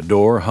 The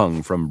door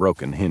hung from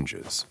broken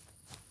hinges.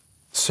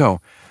 "So,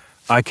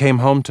 I came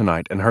home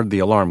tonight and heard the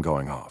alarm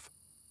going off.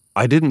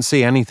 I didn't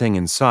see anything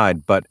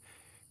inside, but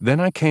then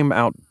I came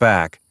out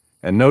back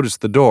and noticed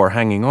the door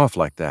hanging off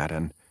like that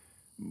and,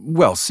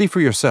 well, see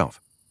for yourself."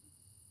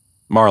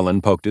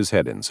 Marlin poked his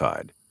head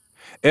inside.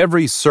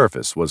 Every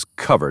surface was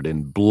covered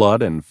in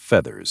blood and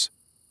feathers.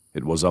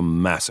 It was a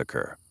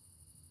massacre.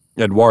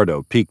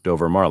 Eduardo peeked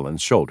over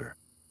Marlin's shoulder.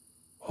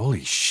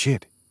 "Holy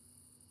shit.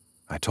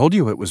 I told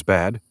you it was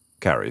bad,"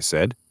 Carrie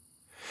said.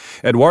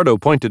 Eduardo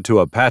pointed to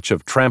a patch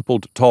of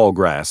trampled tall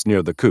grass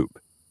near the coop.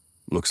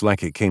 "Looks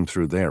like it came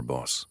through there,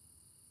 boss."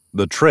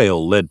 The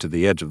trail led to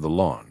the edge of the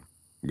lawn.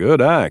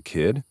 "Good eye,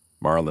 kid."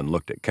 Marlin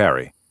looked at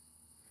Carrie.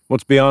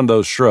 "What's beyond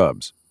those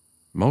shrubs?"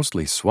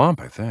 "Mostly swamp,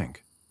 I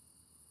think."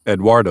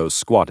 Eduardo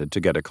squatted to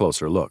get a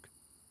closer look.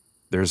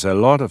 "There's a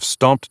lot of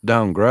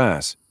stomped-down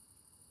grass."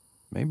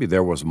 "Maybe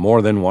there was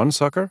more than one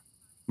sucker?"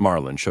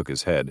 Marlin shook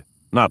his head.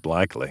 "Not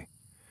likely.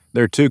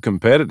 They're too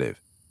competitive.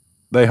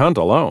 They hunt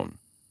alone."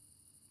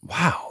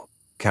 "Wow,"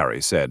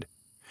 Carrie said.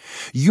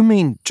 "You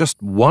mean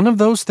just one of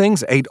those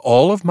things ate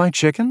all of my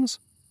chickens?"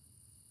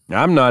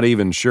 "I'm not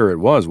even sure it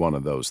was one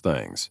of those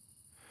things.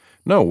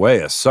 No way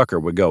a sucker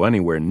would go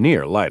anywhere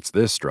near lights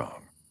this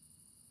strong."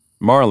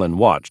 Marlin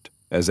watched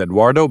as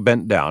Eduardo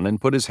bent down and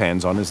put his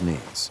hands on his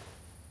knees.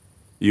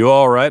 "You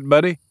all right,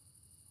 buddy?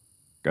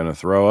 Gonna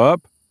throw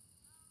up?"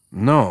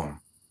 "No.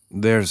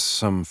 There's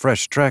some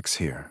fresh tracks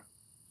here.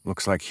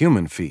 Looks like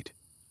human feet.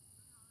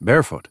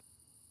 Barefoot."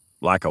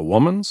 "Like a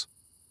woman's?"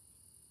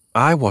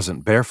 "I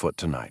wasn't barefoot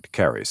tonight,"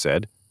 Carrie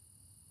said.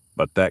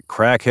 "But that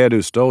crackhead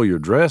who stole your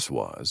dress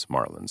was,"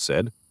 Marlin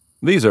said.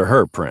 "These are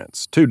her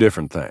prints, 2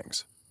 different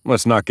things.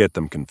 Let's not get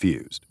them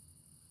confused."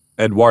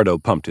 Eduardo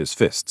pumped his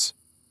fists.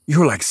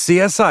 "You're like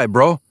CSI,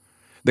 bro.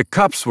 The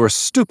cops were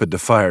stupid to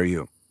fire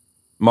you."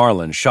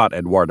 Marlin shot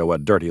Eduardo a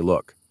dirty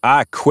look.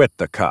 "I quit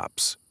the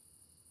cops."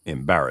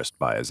 Embarrassed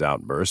by his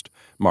outburst,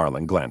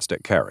 Marlin glanced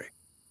at Carrie.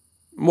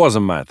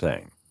 "Wasn't my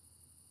thing.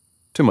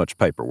 Too much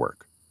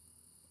paperwork."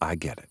 "I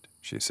get it,"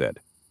 she said.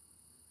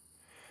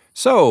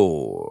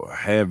 "So,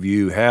 have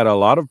you had a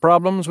lot of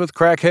problems with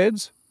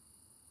crackheads?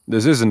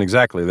 This isn't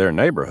exactly their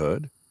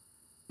neighborhood."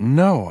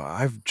 "No,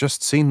 I've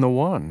just seen the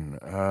one.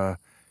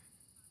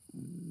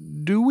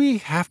 Do we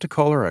have to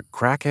call her a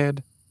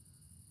crackhead?"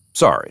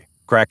 "Sorry,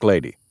 crack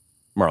lady.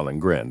 Marlin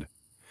grinned.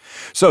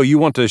 So you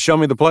want to show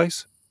me the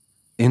place?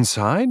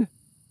 Inside?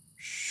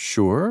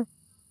 Sure.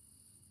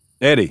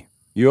 Eddie,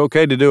 you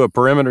okay to do a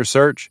perimeter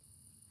search?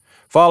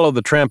 Follow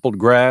the trampled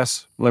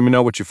grass. Let me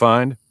know what you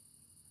find.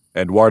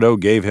 Eduardo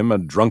gave him a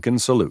drunken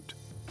salute.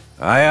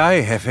 Aye,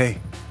 aye, Jefe.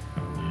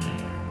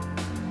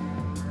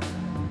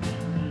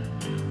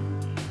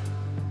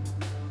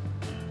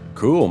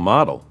 Cool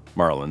model,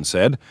 Marlin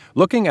said,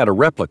 looking at a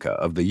replica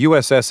of the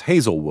USS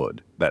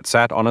Hazelwood that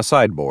sat on a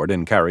sideboard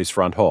in Carrie's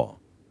front hall.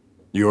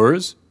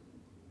 Yours?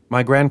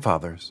 My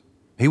grandfather's.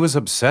 He was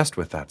obsessed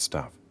with that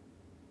stuff.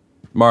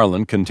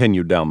 Marlin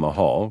continued down the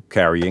hall,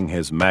 carrying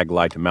his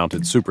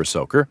Maglite-mounted Super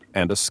Soaker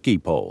and a ski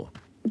pole.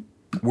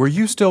 Were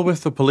you still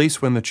with the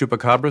police when the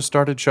Chupacabras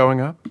started showing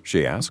up?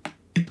 She asked.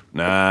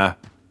 Nah,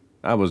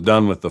 I was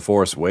done with the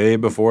force way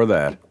before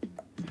that.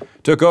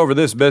 Took over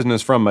this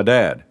business from my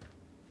dad.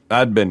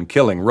 I'd been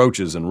killing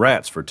roaches and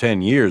rats for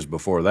 10 years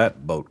before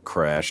that boat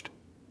crashed.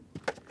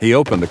 He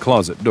opened a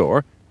closet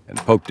door and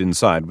poked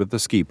inside with the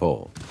ski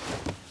pole.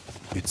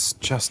 It's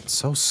just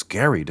so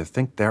scary to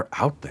think they're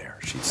out there,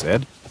 she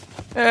said.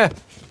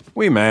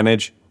 We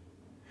manage.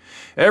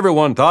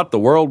 Everyone thought the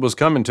world was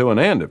coming to an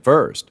end at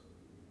first,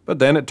 but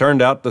then it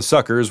turned out the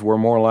suckers were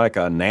more like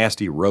a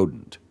nasty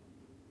rodent.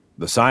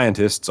 The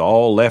scientists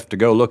all left to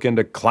go look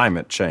into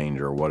climate change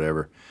or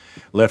whatever.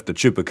 Left the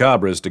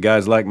Chupacabras to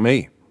guys like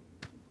me.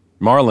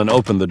 Marlin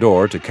opened the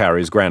door to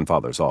Carrie's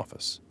grandfather's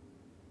office.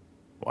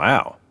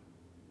 Wow,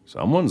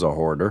 someone's a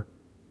hoarder.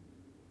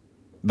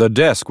 The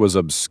desk was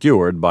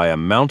obscured by a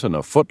mountain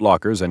of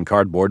footlockers and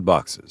cardboard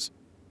boxes.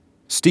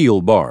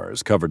 Steel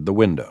bars covered the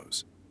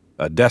windows.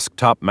 A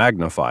desktop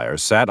magnifier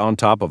sat on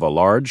top of a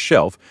large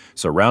shelf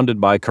surrounded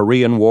by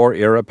Korean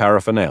War-era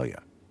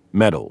paraphernalia,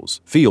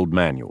 medals, field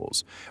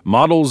manuals,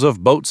 models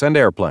of boats and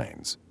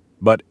airplanes.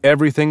 But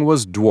everything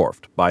was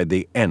dwarfed by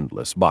the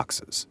endless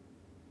boxes.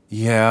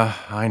 Yeah,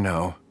 I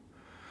know.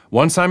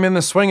 Once I'm in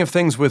the swing of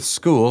things with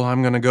school,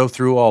 I'm going to go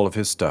through all of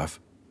his stuff.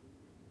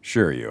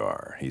 Sure you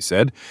are, he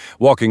said,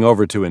 walking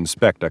over to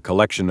inspect a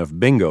collection of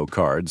bingo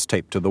cards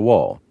taped to the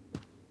wall.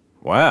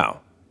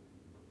 Wow,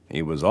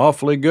 he was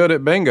awfully good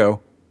at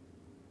bingo.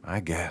 I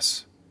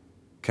guess.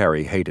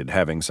 Carrie hated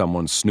having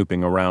someone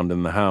snooping around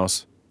in the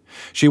house.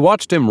 She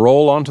watched him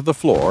roll onto the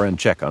floor and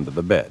check under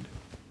the bed.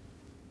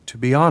 To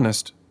be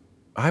honest,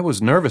 I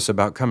was nervous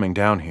about coming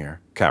down here,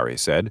 Carrie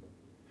said.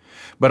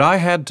 But I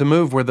had to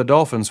move where the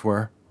dolphins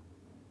were.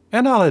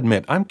 And I'll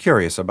admit, I'm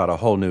curious about a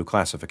whole new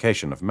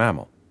classification of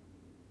mammal.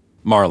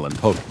 Marlin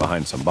poked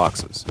behind some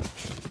boxes.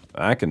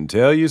 I can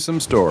tell you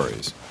some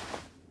stories.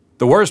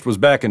 The worst was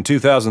back in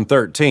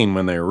 2013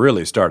 when they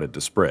really started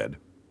to spread.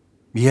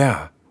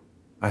 Yeah,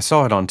 I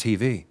saw it on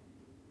TV.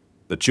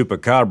 The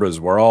Chupacabras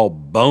were all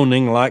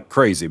boning like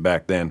crazy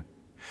back then.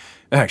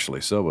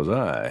 Actually, so was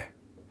I.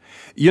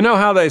 You know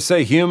how they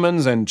say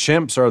humans and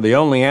chimps are the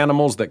only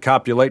animals that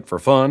copulate for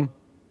fun?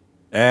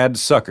 Add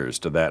suckers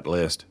to that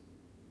list.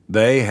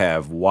 They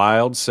have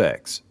wild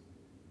sex.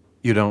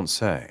 You don't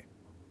say.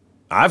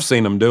 I've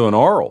seen them doing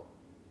oral.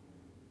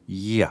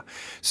 Yeah,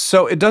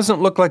 so it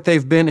doesn't look like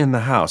they've been in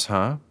the house,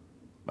 huh?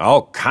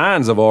 All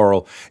kinds of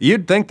oral.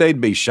 You'd think they'd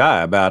be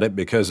shy about it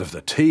because of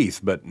the teeth,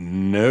 but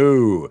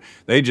no.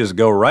 They just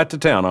go right to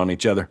town on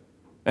each other.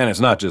 And it's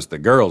not just the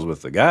girls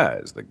with the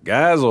guys. The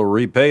guys will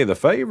repay the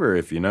favor,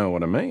 if you know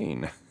what I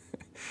mean.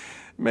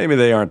 Maybe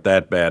they aren't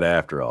that bad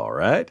after all,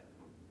 right?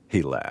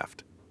 He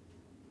laughed.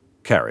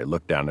 Carrie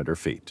looked down at her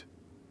feet.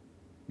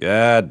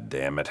 God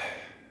damn it.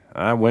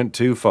 I went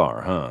too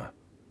far, huh?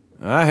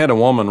 I had a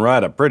woman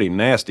write a pretty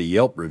nasty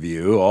Yelp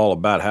review all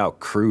about how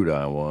crude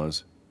I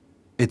was.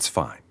 It's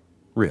fine,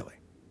 really.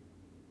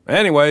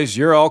 Anyways,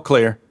 you're all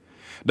clear.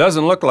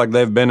 Doesn't look like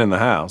they've been in the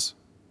house.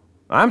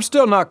 I'm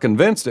still not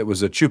convinced it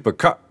was a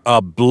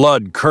A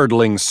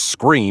blood-curdling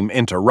scream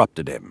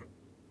interrupted him.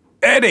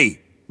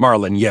 Eddie!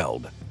 Marlin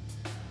yelled.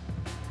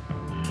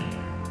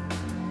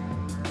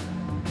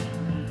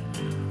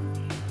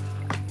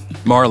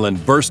 Marlin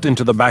burst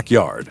into the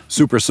backyard,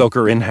 Super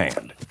Soaker in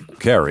hand.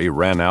 Carrie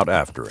ran out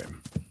after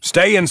him.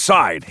 Stay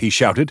inside, he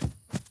shouted.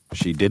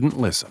 She didn't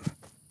listen.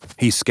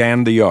 He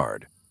scanned the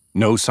yard.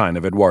 No sign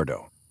of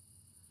Eduardo.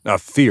 A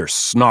fierce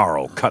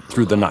snarl cut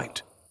through the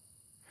night.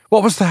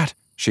 What was that?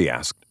 She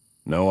asked.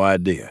 No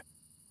idea.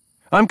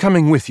 I'm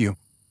coming with you.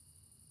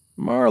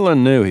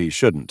 Marlin knew he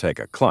shouldn't take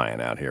a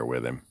client out here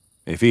with him.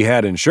 If he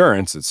had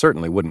insurance, it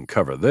certainly wouldn't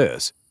cover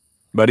this.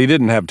 But he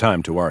didn't have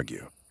time to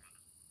argue.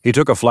 He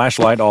took a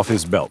flashlight off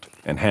his belt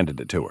and handed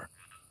it to her.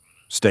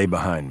 Stay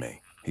behind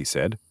me, he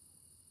said.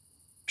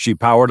 She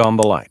powered on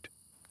the light.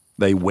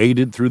 They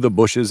waded through the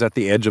bushes at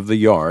the edge of the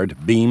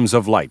yard, beams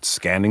of light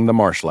scanning the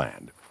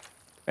marshland.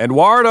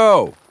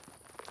 Eduardo!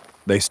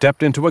 They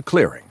stepped into a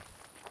clearing.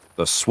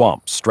 The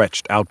swamp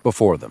stretched out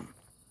before them.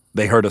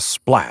 They heard a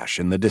splash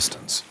in the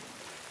distance.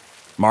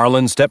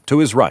 Marlin stepped to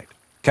his right.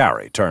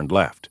 Carrie turned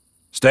left.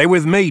 Stay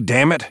with me,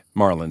 damn it,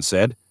 Marlin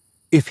said.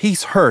 If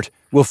he's hurt,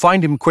 we'll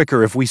find him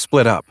quicker if we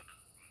split up.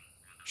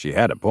 She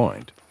had a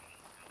point.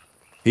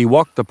 He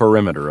walked the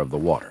perimeter of the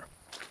water.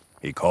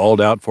 He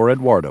called out for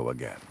Eduardo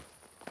again.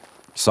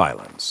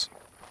 Silence.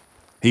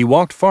 He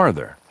walked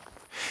farther.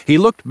 He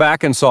looked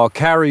back and saw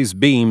Carrie's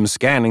beam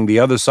scanning the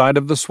other side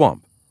of the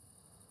swamp.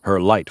 Her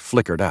light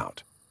flickered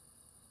out.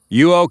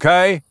 "You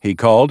okay?" he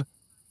called.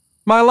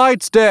 "My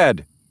light's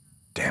dead."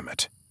 "Damn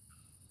it."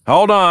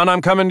 "Hold on,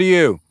 I'm coming to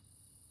you."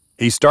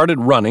 He started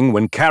running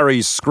when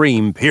Carrie's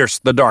scream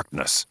pierced the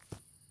darkness.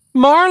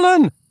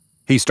 "Marlon!"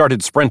 He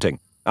started sprinting.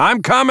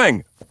 "I'm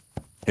coming!"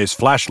 His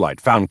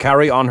flashlight found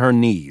Carrie on her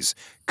knees,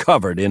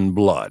 covered in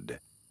blood.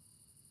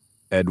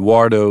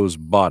 Eduardo's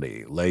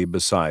body lay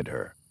beside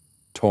her,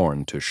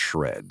 torn to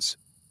shreds.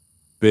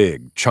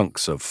 Big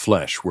chunks of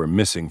flesh were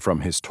missing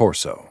from his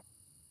torso.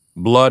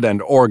 Blood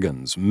and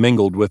organs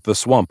mingled with the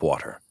swamp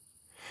water.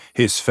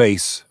 His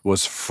face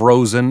was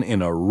frozen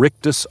in a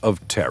rictus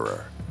of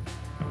terror.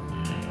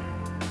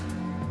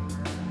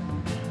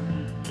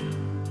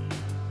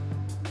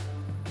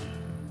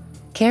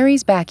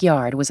 Carrie's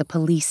backyard was a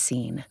police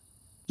scene.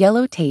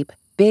 Yellow tape,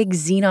 big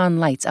xenon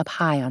lights up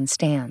high on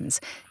stands,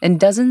 and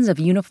dozens of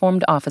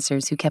uniformed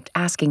officers who kept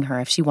asking her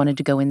if she wanted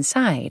to go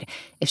inside,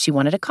 if she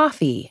wanted a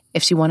coffee,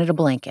 if she wanted a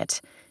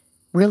blanket.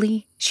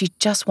 Really, she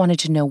just wanted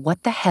to know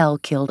what the hell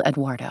killed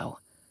Eduardo.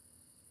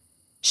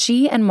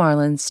 She and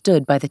Marlon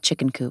stood by the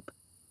chicken coop.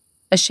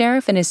 A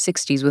sheriff in his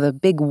 60s with a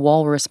big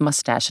walrus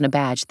mustache and a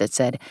badge that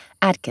said,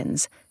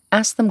 Atkins,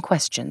 asked them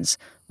questions,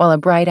 while a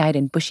bright-eyed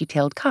and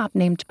bushy-tailed cop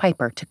named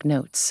Piper took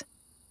notes.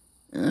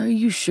 "Are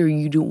you sure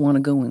you don't want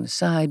to go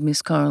inside,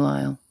 Miss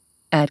Carlyle?"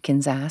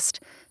 Atkins asked,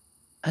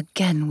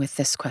 again with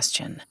this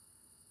question.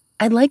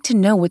 "I'd like to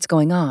know what's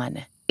going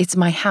on. It's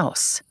my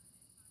house."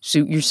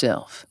 "Suit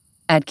yourself,"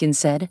 Atkins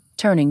said,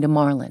 turning to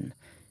Marlon.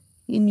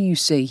 "And you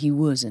say he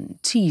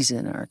wasn't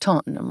teasing or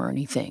taunting him or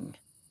anything?"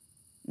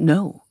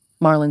 "No,"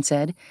 Marlon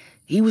said.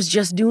 "He was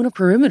just doing a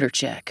perimeter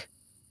check."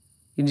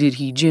 "Did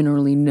he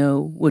generally know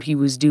what he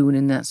was doing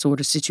in that sort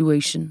of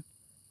situation?"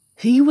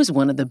 "He was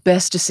one of the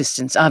best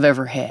assistants I've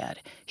ever had.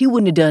 He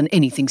wouldn't have done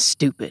anything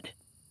stupid."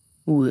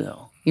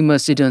 "Well, he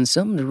must have done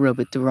something to rub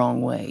it the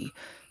wrong way.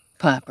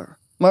 Piper,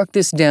 mark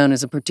this down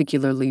as a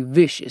particularly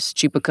vicious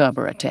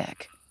chupacabra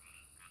attack."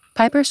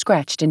 Piper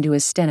scratched into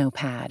his steno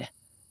pad.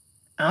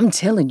 "I'm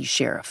telling you,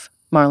 Sheriff,"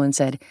 Marlon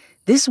said,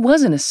 "this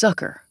wasn't a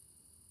sucker."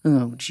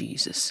 "Oh,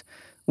 Jesus.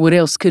 What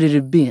else could it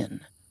have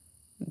been?"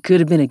 "Could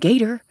have been a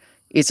gator.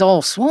 It's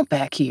all swamp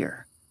back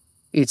here."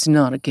 "It's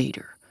not a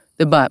gator.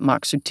 The bite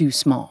marks are too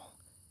small."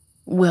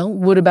 "Well,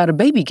 what about a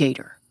baby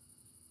gator?"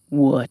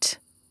 "What?"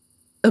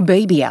 "A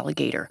baby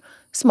alligator.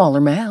 Smaller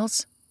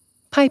mouths."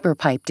 Piper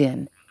piped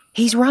in.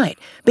 "He's right.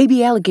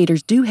 Baby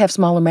alligators do have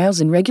smaller mouths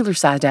than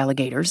regular-sized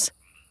alligators."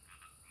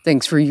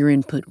 "Thanks for your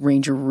input,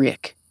 Ranger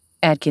Rick,"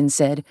 Atkins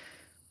said.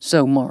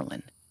 "So,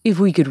 Marlon, if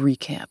we could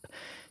recap.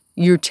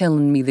 You're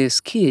telling me this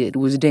kid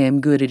was damn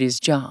good at his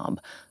job,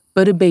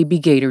 but a baby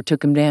gator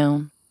took him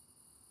down?"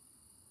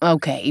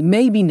 "Okay,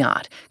 maybe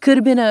not. Could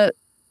have been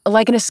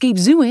like an escaped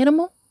zoo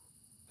animal?"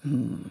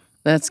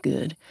 That's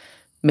good.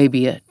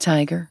 Maybe a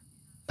tiger?"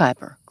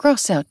 "Piper,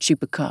 cross out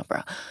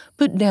chupacabra.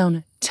 Put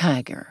down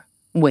tiger.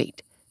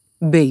 Wait,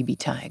 baby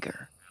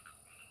tiger."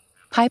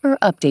 Piper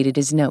updated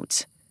his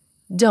notes.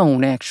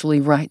 "Don't actually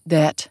write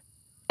that,"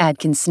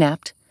 Atkins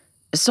snapped.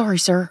 "Sorry,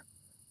 sir."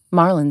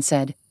 Marlon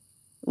said,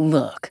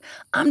 "Look,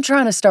 I'm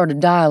trying to start a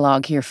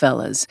dialogue here,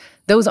 fellas.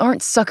 Those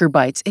aren't sucker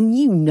bites, and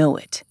you know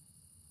it."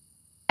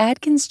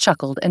 Atkins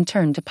chuckled and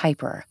turned to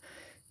Piper.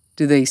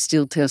 "Do they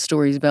still tell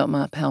stories about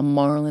my pal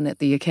Marlon at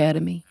the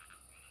academy?"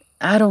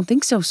 "I don't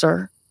think so,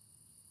 sir."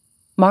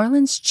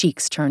 Marlon's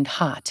cheeks turned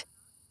hot.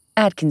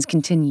 Atkins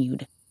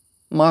continued.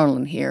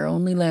 "Marlon here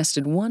only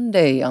lasted 1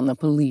 day on the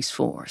police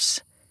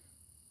force."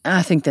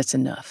 "I think that's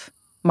enough,"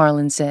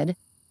 Marlon said.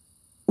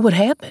 "What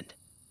happened?"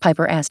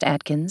 Piper asked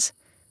Atkins.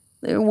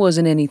 "There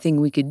wasn't anything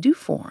we could do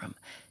for him.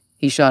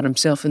 He shot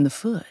himself in the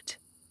foot."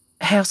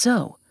 "How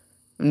so?"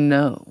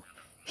 "No,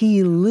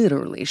 he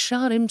literally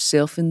shot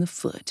himself in the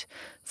foot.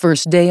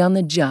 First day on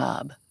the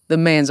job. The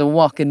man's a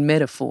walking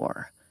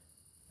metaphor."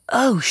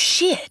 "Oh,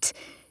 shit!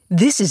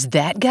 This is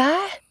that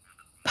guy?"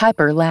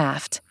 Piper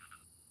laughed.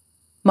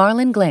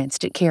 Marlon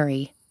glanced at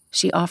Carrie.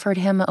 She offered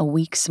him a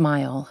weak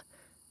smile.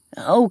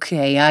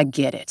 "Okay, I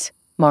get it,"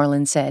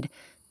 Marlon said.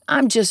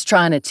 "I'm just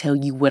trying to tell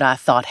you what I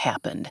thought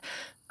happened.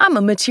 I'm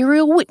a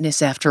material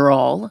witness after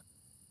all.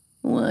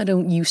 Why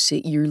don't you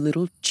sit your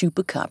little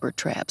chupacabra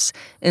traps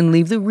and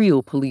leave the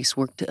real police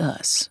work to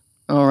us,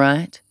 all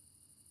right?"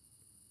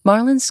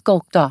 Marlon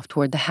skulked off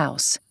toward the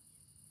house.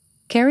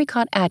 Carrie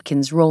caught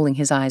Atkins rolling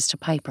his eyes to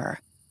Piper.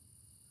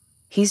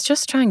 "He's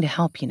just trying to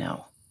help, you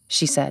know,"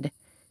 she said.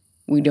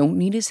 "We don't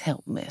need his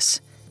help,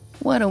 miss.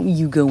 Why don't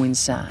you go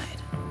inside?"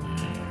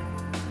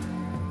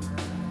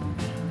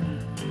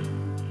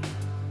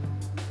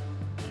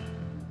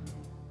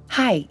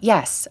 "Hi,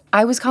 yes,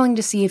 I was calling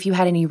to see if you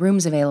had any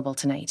rooms available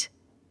tonight,"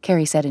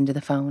 Carrie said into the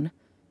phone.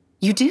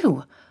 "You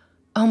do?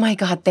 Oh my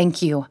God,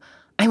 thank you.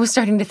 I was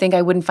starting to think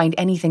I wouldn't find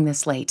anything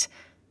this late.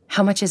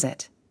 How much is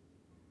it?"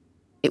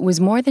 It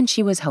was more than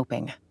she was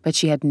hoping, but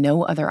she had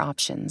no other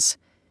options.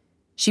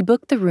 She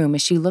booked the room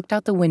as she looked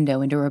out the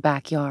window into her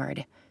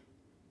backyard.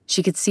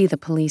 She could see the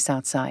police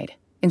outside,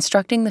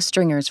 instructing the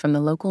stringers from the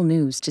local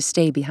news to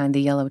stay behind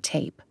the yellow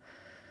tape.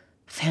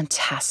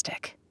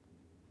 Fantastic.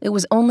 It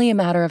was only a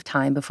matter of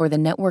time before the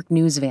network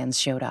news vans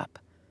showed up.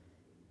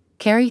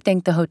 Carrie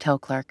thanked the hotel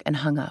clerk and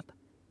hung up.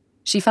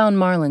 She found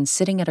Marlon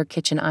sitting at her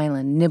kitchen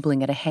island,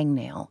 nibbling at a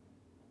hangnail.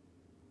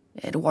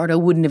 Eduardo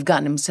wouldn't have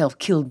gotten himself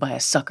killed by a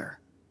sucker,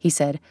 he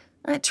said.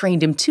 I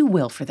trained him too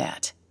well for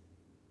that.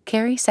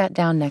 Carrie sat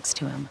down next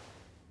to him.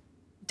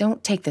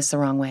 Don't take this the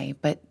wrong way,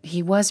 but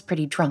he was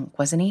pretty drunk,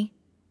 wasn't he?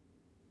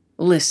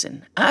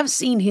 Listen, I've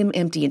seen him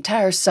empty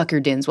entire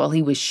sucker dens while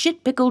he was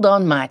shit-pickled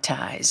on Mai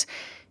Tais.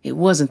 It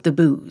wasn't the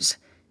booze.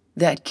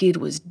 That kid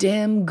was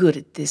damn good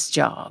at this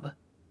job.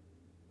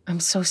 I'm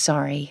so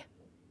sorry.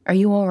 Are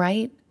you all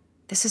right?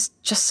 This is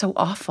just so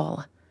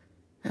awful.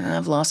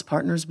 I've lost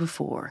partners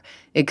before.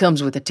 It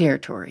comes with the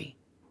territory.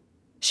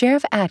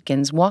 Sheriff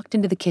Atkins walked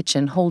into the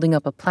kitchen holding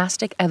up a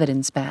plastic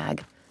evidence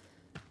bag.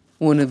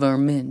 One of our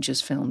men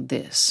just found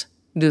this.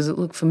 Does it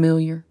look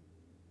familiar?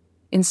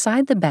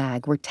 Inside the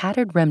bag were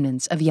tattered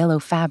remnants of yellow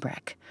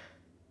fabric.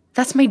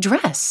 That's my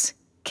dress,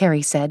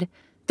 Carrie said.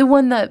 The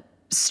one the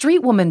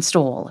street woman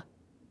stole.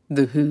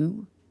 The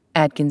who?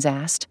 Atkins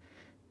asked.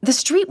 The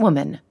street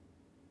woman.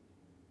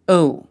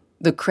 Oh,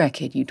 the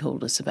crackhead you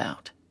told us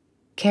about.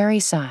 Carrie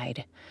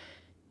sighed.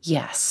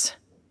 Yes.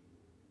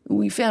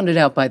 We found it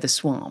out by the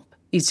swamp.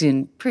 It's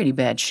in pretty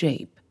bad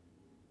shape.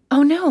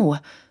 Oh no,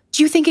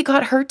 do you think it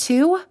got hurt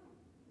too?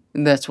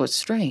 That's what's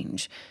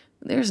strange.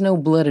 There's no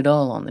blood at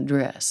all on the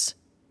dress.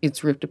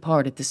 It's ripped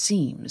apart at the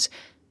seams,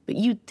 but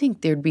you'd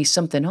think there'd be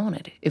something on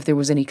it if there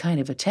was any kind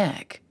of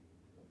attack.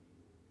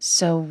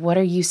 So what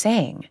are you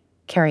saying?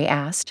 Carrie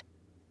asked.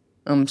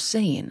 I'm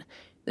saying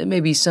that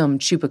maybe some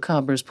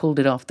chupacabras pulled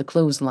it off the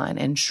clothesline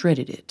and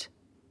shredded it.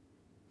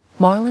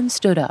 Marlon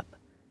stood up.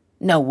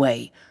 No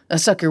way. A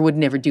sucker would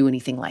never do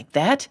anything like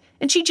that,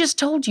 and she just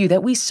told you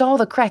that we saw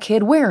the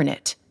crackhead wearing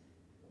it.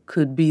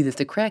 Could be that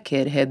the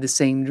crackhead had the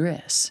same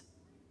dress,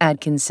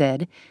 Adkins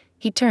said.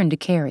 He turned to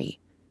Carrie.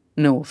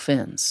 No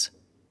offense.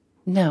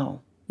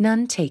 No,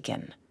 none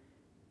taken.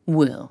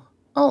 Well,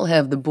 I'll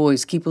have the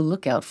boys keep a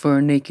lookout for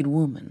a naked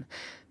woman.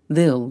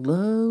 They'll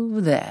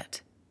love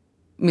that.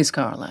 Miss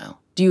Carlisle,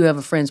 do you have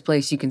a friend's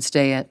place you can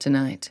stay at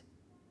tonight?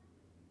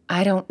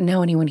 I don't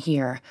know anyone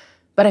here,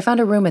 but I found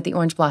a room at the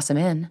Orange Blossom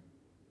Inn.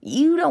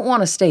 You don't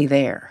want to stay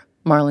there,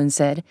 Marlon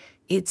said.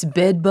 It's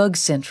bedbug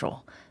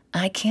central.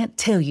 I can't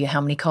tell you how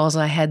many calls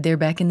I had there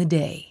back in the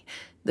day.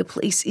 The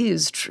place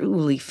is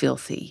truly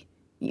filthy.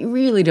 You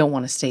really don't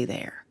want to stay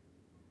there.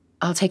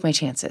 I'll take my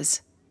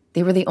chances.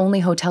 They were the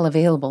only hotel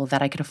available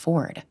that I could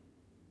afford.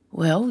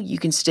 Well, you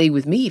can stay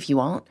with me if you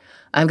want.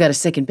 I've got a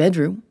second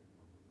bedroom.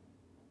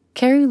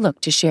 Carrie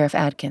looked to Sheriff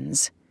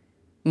Atkins.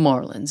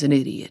 Marlon's an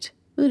idiot,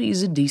 but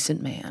he's a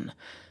decent man.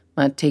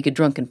 Might take a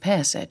drunken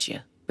pass at you,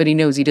 but he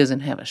knows he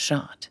doesn't have a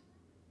shot.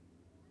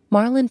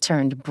 Marlon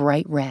turned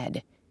bright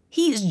red.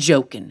 He's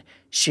joking.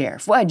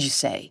 Sheriff, why'd you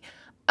say?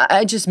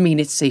 I just mean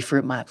it's safer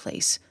at my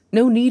place.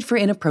 No need for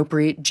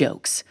inappropriate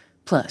jokes.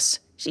 Plus,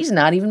 she's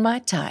not even my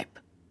type.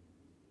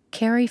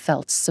 Carrie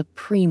felt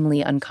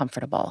supremely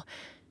uncomfortable,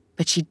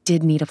 but she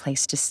did need a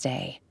place to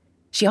stay.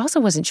 She also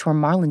wasn't sure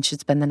Marlon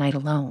should spend the night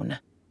alone.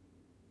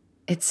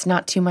 It's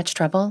not too much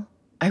trouble.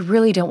 I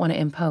really don't want to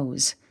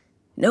impose.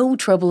 No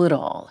trouble at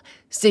all.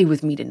 Stay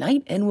with me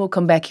tonight, and we'll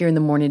come back here in the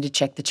morning to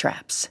check the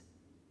traps.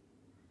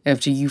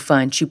 After you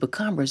find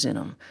chupacabras in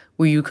them,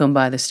 will you come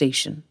by the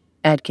station?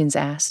 Adkins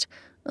asked.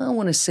 I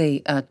want to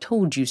say I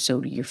told you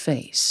so to your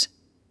face.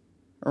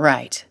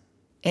 Right.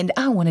 And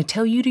I want to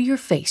tell you to your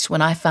face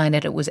when I find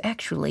out it was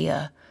actually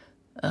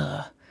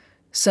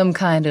some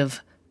kind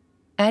of...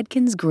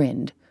 Adkins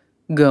grinned.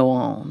 Go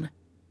on.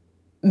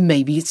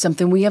 Maybe it's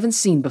something we haven't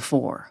seen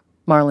before,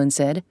 Marlon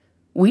said.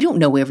 We don't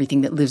know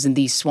everything that lives in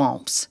these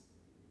swamps.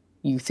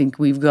 You think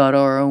we've got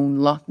our own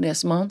Loch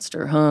Ness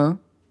monster, huh?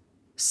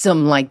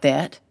 Something like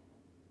that.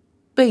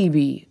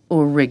 Baby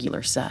or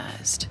regular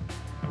sized.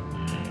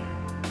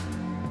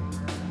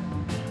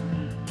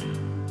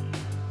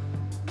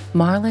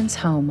 Marlon's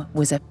home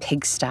was a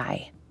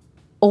pigsty.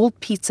 Old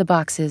pizza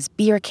boxes,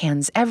 beer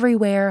cans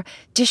everywhere,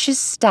 dishes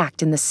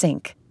stacked in the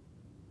sink.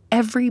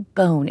 Every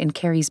bone in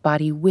Carrie's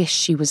body wished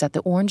she was at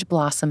the Orange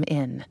Blossom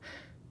Inn.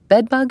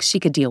 Bedbugs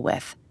she could deal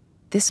with.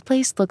 This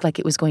place looked like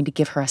it was going to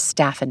give her a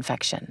staph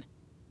infection.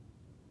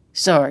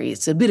 Sorry,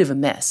 it's a bit of a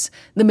mess.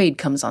 The maid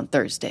comes on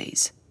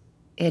Thursdays.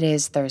 It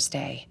is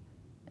Thursday.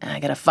 I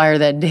gotta fire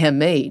that damn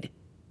maid.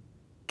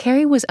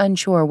 Carrie was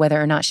unsure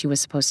whether or not she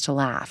was supposed to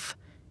laugh.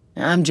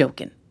 I'm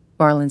joking,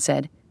 Marlon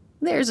said.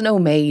 There's no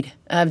maid.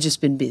 I've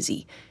just been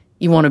busy.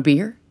 You want a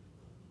beer?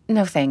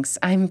 No thanks.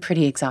 I'm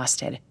pretty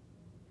exhausted.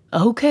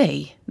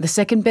 Okay, the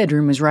second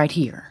bedroom is right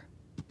here.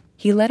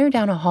 He led her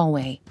down a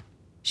hallway.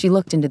 She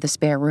looked into the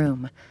spare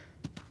room.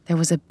 There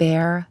was a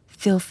bare,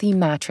 filthy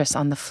mattress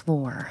on the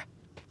floor.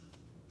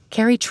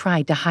 Carrie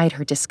tried to hide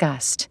her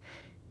disgust.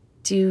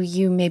 Do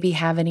you maybe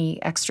have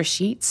any extra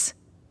sheets?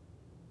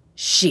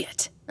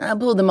 Shit, I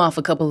pulled them off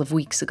a couple of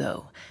weeks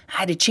ago. I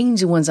had to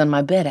change the ones on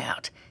my bed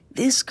out.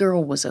 This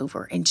girl was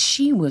over, and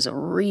she was a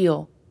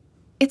real...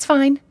 It's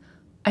fine.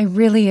 I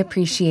really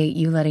appreciate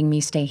you letting me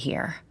stay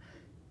here.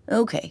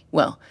 Okay,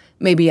 well,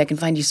 maybe I can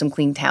find you some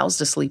clean towels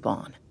to sleep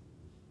on.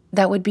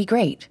 That would be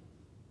great.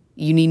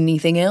 You need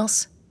anything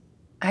else?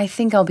 I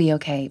think I'll be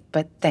okay,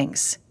 but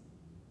thanks.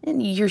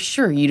 And you're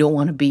sure you don't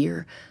want a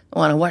beer?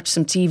 Want to watch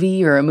some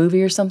TV or a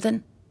movie or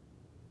something?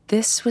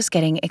 This was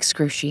getting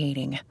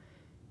excruciating.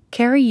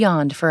 Carrie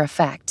yawned for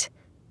effect.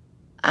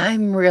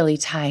 I'm really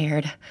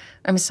tired.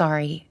 I'm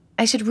sorry.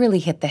 I should really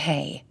hit the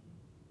hay.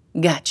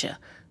 Gotcha.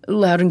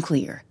 Loud and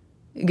clear.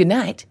 Good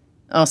night.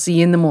 I'll see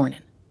you in the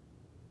morning.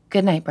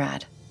 Good night,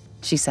 Brad,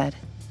 she said.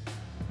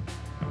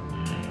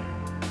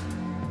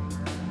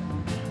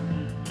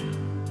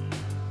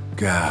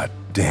 God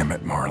damn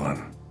it,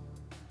 Marlin.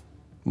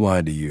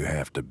 Why do you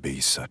have to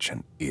be such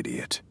an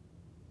idiot?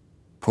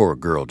 Poor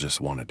girl just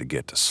wanted to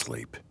get to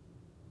sleep.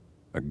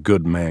 A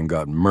good man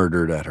got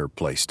murdered at her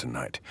place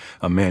tonight,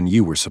 a man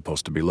you were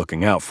supposed to be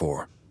looking out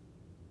for.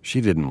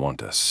 She didn't want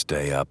to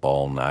stay up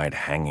all night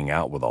hanging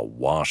out with a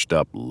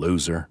washed-up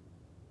loser.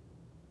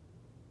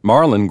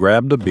 Marlin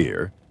grabbed a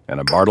beer and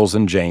a Bartles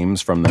and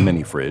James from the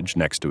mini-fridge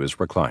next to his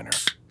recliner.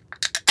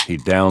 He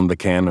downed the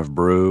can of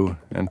brew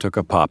and took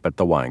a pop at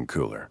the wine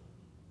cooler.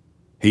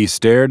 He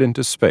stared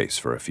into space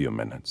for a few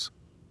minutes.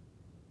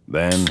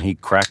 Then he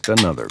cracked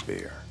another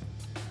beer.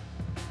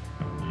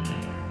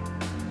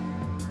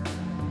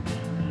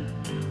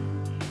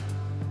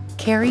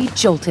 Carrie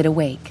jolted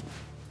awake.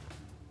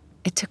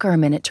 It took her a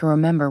minute to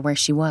remember where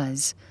she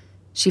was.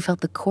 She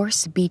felt the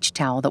coarse beach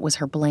towel that was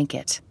her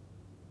blanket.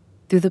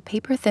 Through the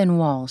paper-thin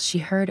walls, she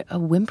heard a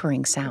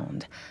whimpering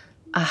sound,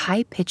 a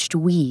high-pitched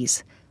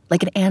wheeze,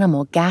 like an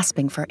animal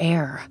gasping for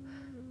air.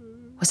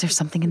 Was there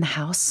something in the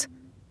house?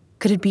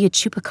 Could it be a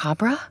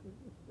chupacabra?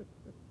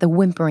 The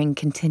whimpering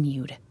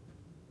continued.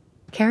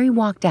 Carrie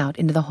walked out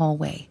into the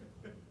hallway.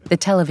 The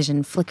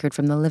television flickered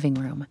from the living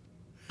room.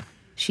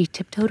 She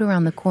tiptoed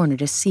around the corner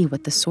to see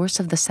what the source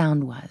of the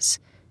sound was.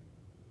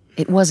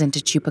 It wasn't a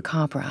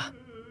chupacabra.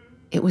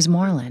 It was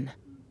Marlin.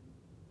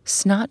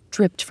 Snot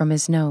dripped from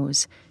his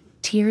nose.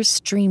 Tears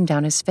streamed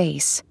down his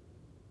face.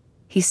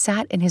 He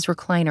sat in his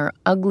recliner,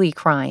 ugly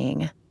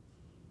crying.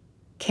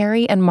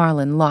 Carrie and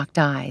Marlin locked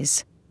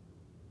eyes.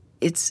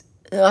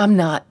 I'm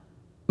not,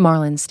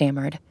 Marlin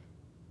stammered.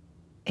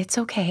 It's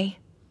okay,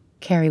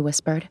 Carrie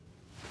whispered.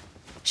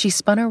 She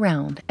spun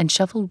around and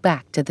shuffled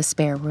back to the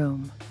spare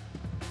room.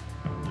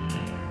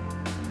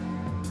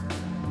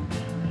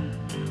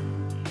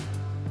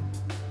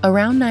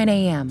 Around 9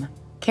 a.m.,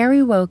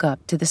 Carrie woke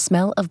up to the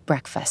smell of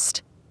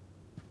breakfast.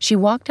 She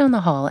walked down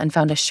the hall and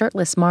found a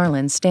shirtless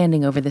Marlin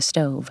standing over the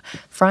stove,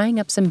 frying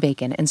up some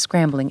bacon and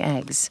scrambling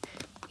eggs.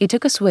 He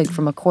took a swig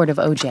from a quart of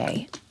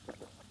OJ.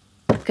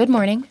 Good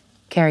morning,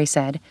 Carrie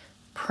said,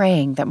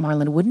 praying that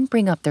Marlin wouldn't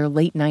bring up their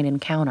late-night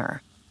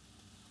encounter.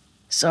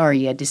 Sorry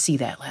you had to see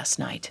that last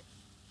night.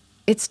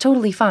 It's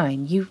totally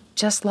fine. You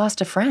just lost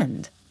a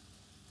friend.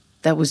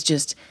 That was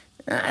just,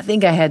 I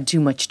think I had too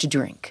much to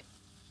drink.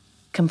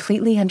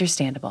 Completely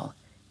understandable.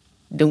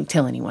 Don't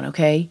tell anyone,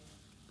 okay?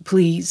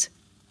 Please?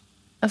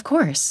 Of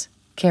course,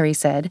 Carrie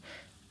said,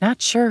 not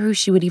sure who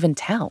she would even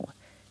tell.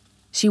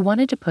 She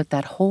wanted to put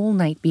that whole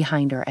night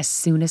behind her as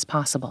soon as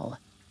possible.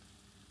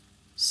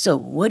 So,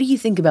 what do you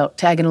think about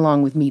tagging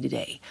along with me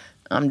today?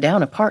 I'm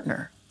down a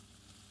partner.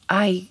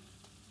 I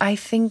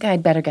think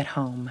I'd better get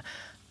home.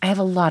 I have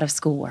a lot of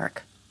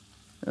schoolwork.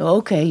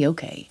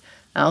 Okay.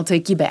 I'll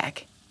take you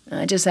back.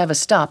 I just have a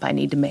stop I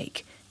need to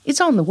make.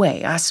 It's on the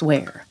way, I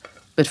swear.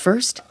 But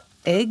first,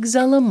 eggs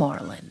a la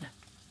Marlin.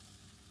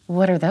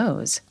 What are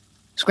those?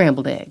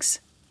 Scrambled eggs.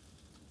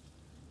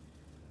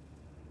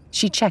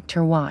 She checked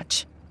her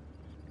watch.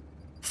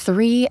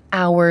 3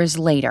 hours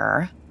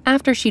later,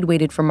 after she'd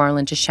waited for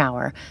Marlin to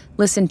shower,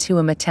 listened to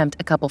him attempt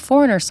a couple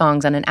Foreigner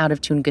songs on an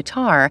out-of-tune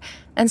guitar,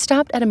 and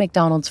stopped at a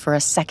McDonald's for a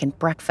second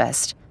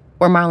breakfast,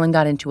 where Marlin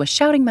got into a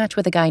shouting match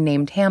with a guy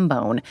named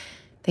Hambone,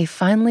 they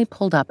finally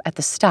pulled up at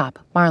the stop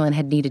Marlin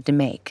had needed to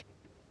make.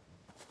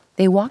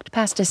 They walked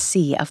past a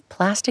sea of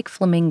plastic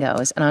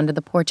flamingos and onto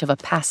the porch of a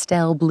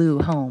pastel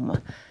blue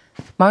home.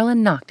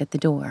 Marlin knocked at the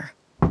door.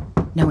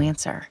 No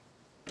answer.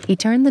 He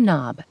turned the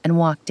knob and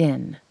walked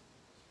in.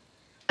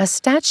 A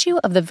statue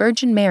of the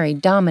Virgin Mary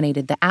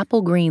dominated the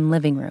apple-green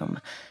living room.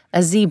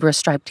 A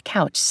zebra-striped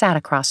couch sat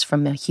across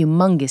from a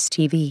humongous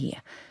TV.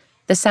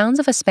 The sounds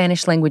of a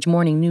Spanish-language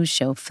morning news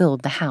show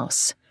filled the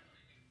house.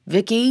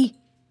 "Vicky?"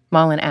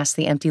 Marlin asked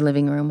the empty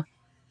living room.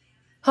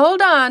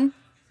 "Hold on,"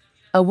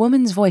 a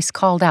woman's voice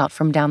called out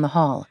from down the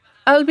hall.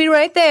 "I'll be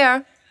right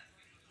there."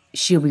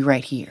 "She'll be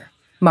right here,"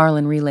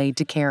 Marlin relayed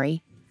to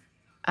Carrie.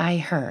 I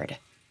heard.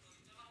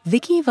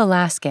 Vicky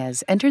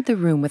Velasquez entered the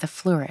room with a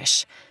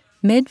flourish.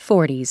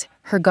 Mid-40s,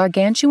 her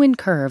gargantuan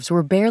curves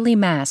were barely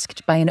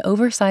masked by an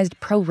oversized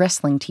pro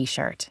wrestling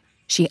t-shirt.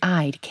 She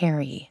eyed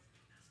Carrie.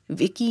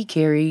 "Vicky,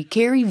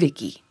 Carrie,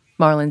 Vicky,"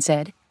 Marlin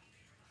said.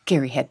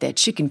 Carrie had that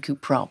chicken coop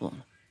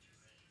problem.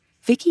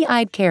 Vicky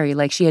eyed Carrie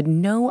like she had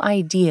no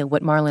idea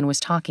what Marlin was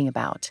talking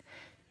about.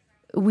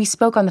 We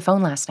spoke on the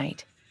phone last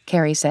night,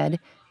 Carrie said.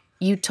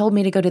 You told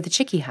me to go to the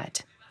Chickie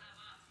Hut.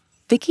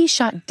 Vicky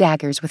shot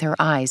daggers with her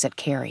eyes at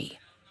Carrie.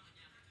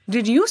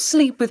 Did you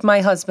sleep with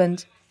my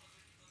husband?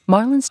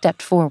 Marlon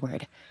stepped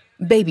forward.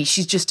 Baby,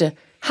 she's just a...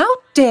 How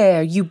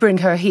dare you bring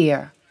her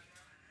here?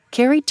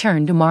 Carrie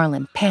turned to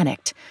Marlon,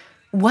 panicked.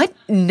 What?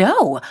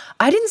 No,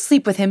 I didn't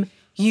sleep with him.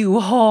 You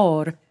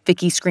whore,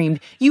 Vicky screamed.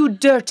 You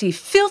dirty,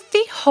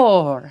 filthy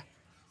whore.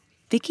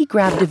 Vicky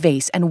grabbed a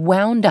vase and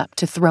wound up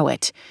to throw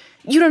it.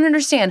 You don't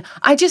understand.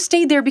 I just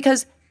stayed there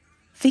because...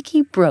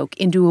 Vicky broke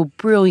into a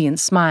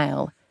brilliant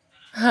smile.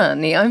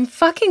 Honey, I'm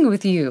fucking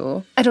with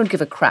you. I don't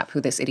give a crap who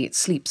this idiot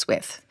sleeps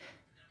with.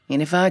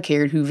 And if I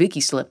cared who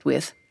Vicky slept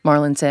with,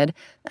 Marlon said,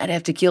 I'd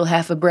have to kill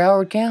half of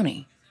Broward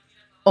County.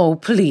 Oh,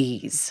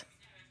 please.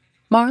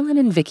 Marlon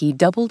and Vicky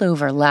doubled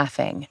over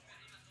laughing.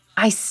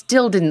 I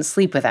still didn't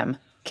sleep with him,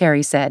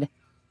 Carrie said.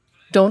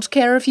 Don't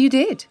care if you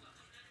did.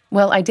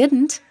 Well, I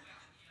didn't.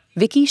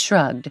 Vicky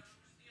shrugged.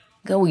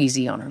 Go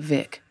easy on her,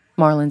 Vic,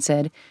 Marlon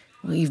said.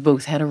 We've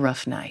both had a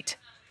rough night.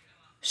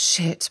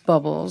 Shit,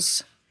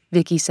 Bubbles,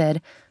 Vicky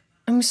said.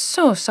 I'm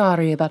so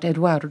sorry about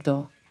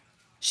Eduardo.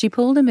 She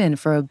pulled him in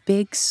for a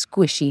big,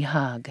 squishy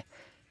hug.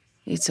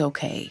 It's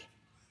okay.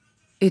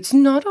 It's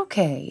not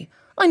okay.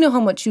 I know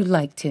how much you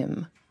liked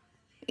him.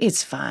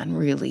 It's fine,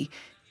 really.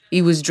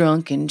 He was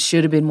drunk and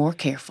should have been more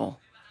careful.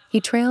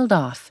 He trailed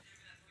off.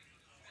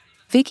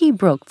 Vicky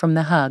broke from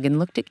the hug and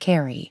looked at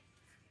Carrie.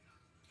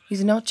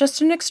 He's not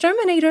just an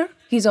exterminator.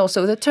 He's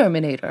also the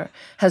Terminator.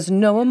 Has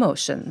no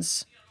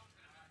emotions.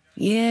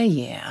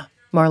 Yeah,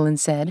 Marlon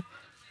said.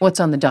 What's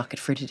on the docket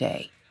for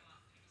today?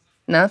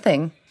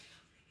 Nothing.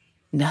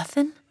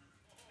 Nothing?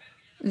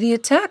 The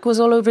attack was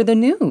all over the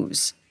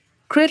news.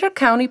 Critter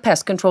County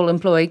pest control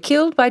employee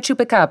killed by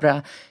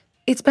Chupacabra.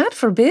 It's bad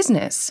for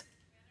business.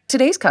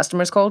 Today's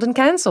customers called and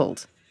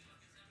canceled.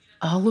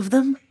 All of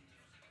them?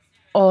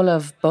 All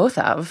of both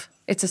of.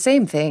 It's the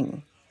same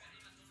thing.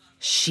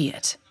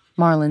 Shit,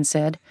 Marlon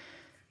said.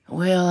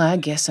 Well, I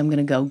guess I'm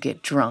gonna go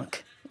get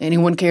drunk.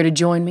 Anyone care to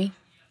join me?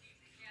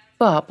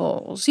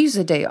 Bubbles, use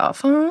the day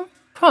off, huh?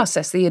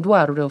 Process the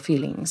Eduardo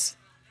feelings.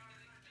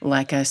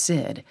 Like I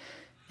said,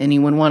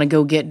 anyone want to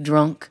go get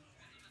drunk?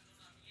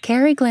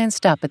 Carrie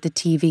glanced up at the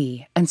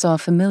TV and saw a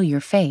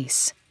familiar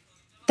face.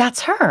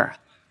 That's her.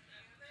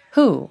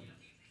 Who?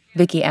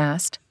 Vicky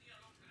asked.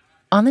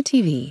 On the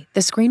TV,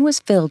 the screen was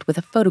filled with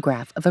a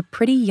photograph of a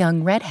pretty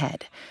young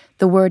redhead.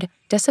 The word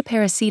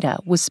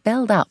Desaparecida was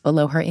spelled out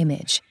below her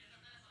image.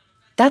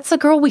 That's the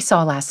girl we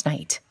saw last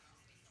night.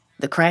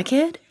 The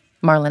crackhead?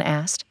 Marlon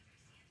asked.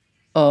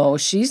 Oh,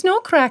 she's no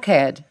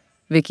crackhead,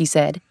 Vicky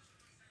said.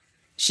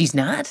 She's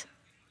not?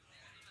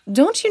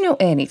 Don't you know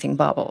anything,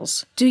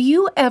 Bubbles? Do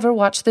you ever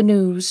watch the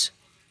news?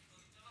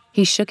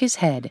 He shook his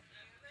head.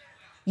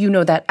 You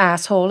know that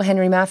asshole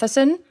Henry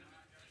Matheson?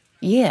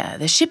 Yeah,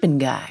 the shipping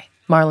guy,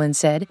 Marlon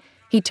said.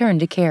 He turned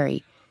to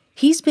Carrie.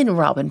 He's been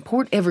robbing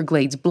Port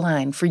Everglades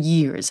blind for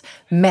years.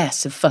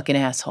 Massive fucking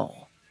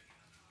asshole.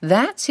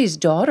 That's his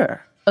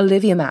daughter,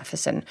 Olivia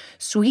Matheson.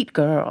 Sweet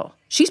girl.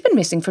 She's been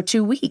missing for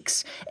 2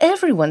 weeks.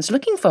 Everyone's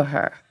looking for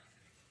her.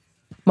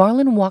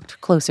 Marlon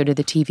walked closer to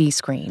the TV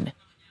screen.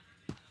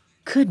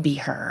 Could be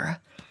her.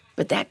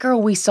 But that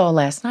girl we saw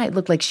last night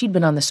looked like she'd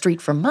been on the street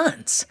for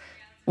months.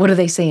 What are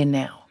they saying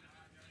now?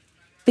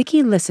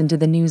 Vicky listened to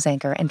the news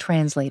anchor and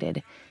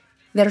translated.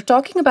 They're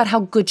talking about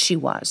how good she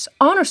was.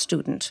 Honor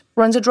student.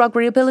 Runs a drug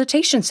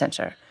rehabilitation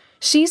center.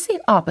 She's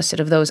the opposite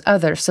of those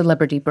other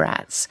celebrity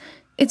brats.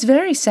 It's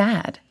very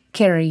sad.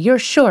 Carrie, you're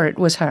sure it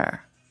was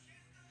her?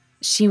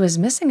 She was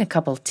missing a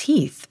couple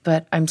teeth,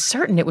 but I'm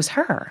certain it was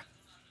her.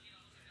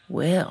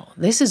 Well,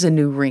 this is a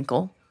new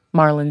wrinkle,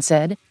 Marlon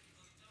said.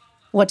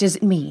 What does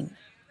it mean?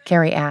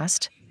 Carrie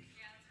asked.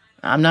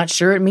 I'm not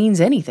sure it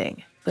means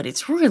anything, but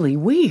it's really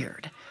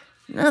weird.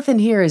 Nothing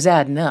here is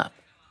adding up.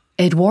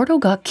 Eduardo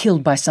got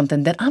killed by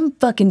something that I'm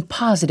fucking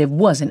positive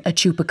wasn't a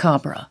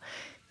chupacabra.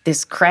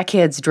 This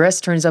crackhead's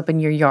dress turns up in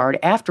your yard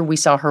after we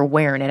saw her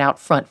wearing it out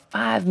front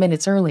 5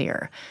 minutes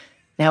earlier.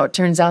 Now it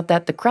turns out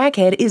that the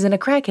crackhead isn't a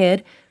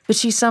crackhead, but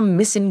she's some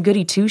missing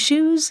goody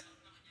two-shoes?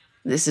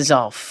 This is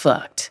all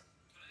fucked.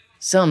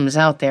 Something's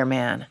out there,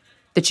 man.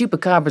 The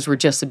chupacabras were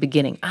just the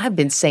beginning. I've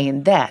been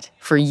saying that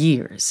for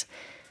years.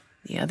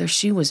 The other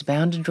shoe was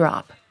bound to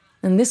drop,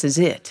 and this is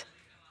it.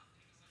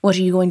 What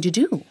are you going to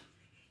do?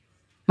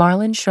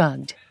 Marlon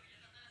shrugged.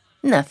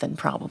 Nothing,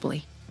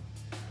 probably.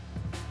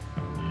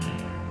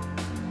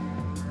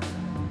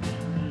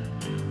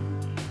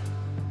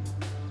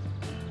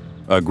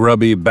 A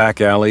grubby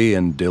back alley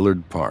in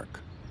Dillard Park.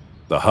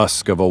 The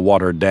husk of a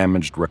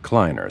water-damaged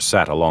recliner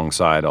sat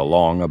alongside a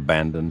long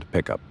abandoned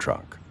pickup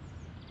truck.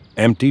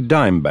 Empty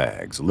dime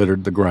bags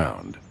littered the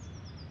ground.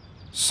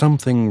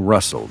 Something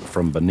rustled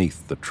from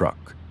beneath the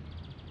truck.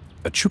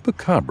 A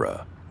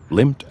chupacabra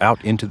limped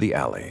out into the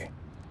alley.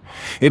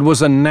 It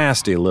was a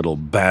nasty little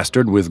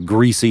bastard with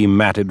greasy,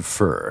 matted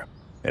fur.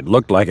 It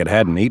looked like it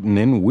hadn't eaten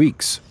in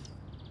weeks.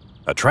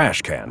 A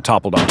trash can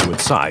toppled onto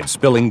its side,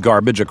 spilling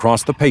garbage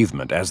across the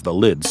pavement as the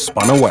lid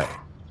spun away.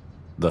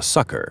 The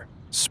sucker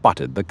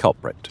spotted the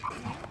culprit.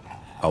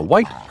 A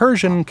white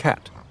Persian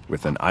cat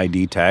with an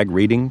ID tag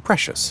reading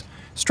Precious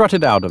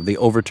strutted out of the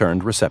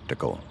overturned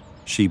receptacle.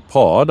 She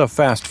pawed a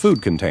fast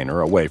food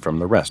container away from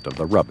the rest of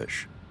the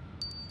rubbish.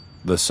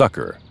 The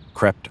sucker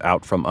crept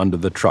out from under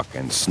the truck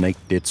and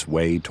snaked its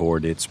way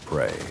toward its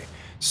prey,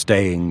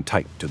 staying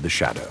tight to the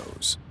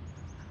shadows.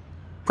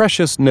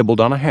 Precious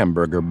nibbled on a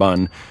hamburger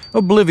bun,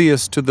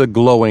 oblivious to the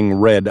glowing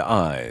red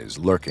eyes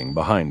lurking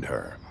behind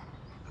her.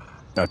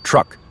 A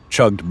truck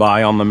chugged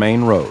by on the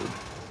main road.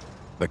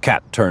 The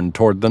cat turned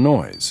toward the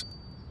noise.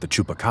 The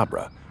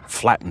chupacabra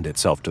flattened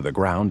itself to the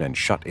ground and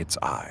shut its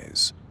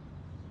eyes.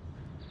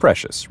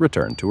 Precious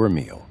returned to her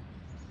meal.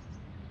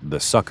 The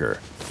sucker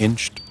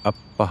inched up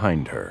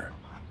behind her.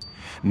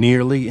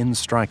 Nearly in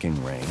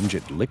striking range,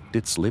 it licked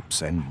its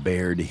lips and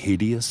bared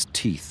hideous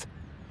teeth.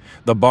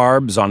 The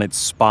barbs on its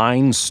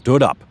spine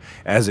stood up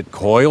as it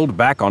coiled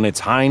back on its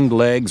hind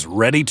legs,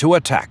 ready to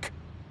attack.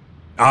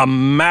 A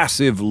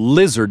massive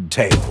lizard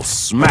tail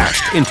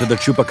smashed into the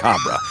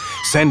chupacabra,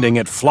 sending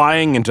it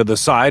flying into the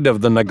side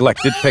of the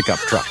neglected pickup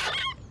truck.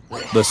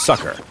 The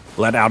sucker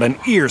let out an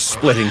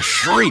ear-splitting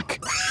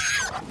shriek.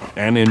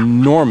 An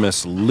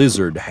enormous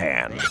lizard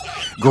hand,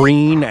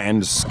 green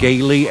and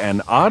scaly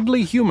and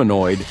oddly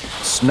humanoid,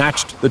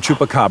 snatched the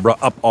chupacabra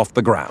up off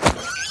the ground.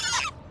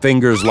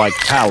 Fingers like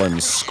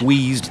talons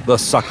squeezed the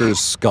sucker's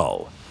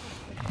skull.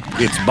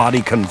 Its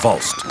body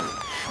convulsed.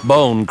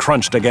 Bone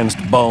crunched against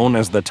bone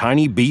as the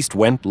tiny beast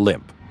went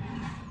limp.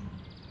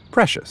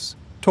 Precious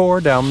tore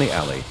down the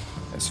alley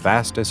as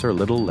fast as her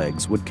little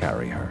legs would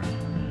carry her.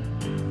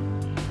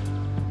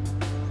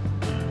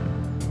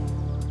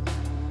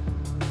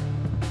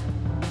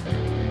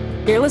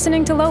 You're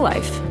listening to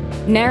Lowlife,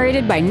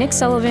 narrated by Nick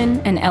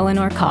Sullivan and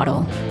Eleanor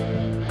Cottle.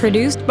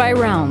 Produced by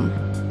Realm,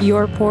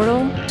 your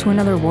portal to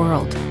another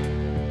world.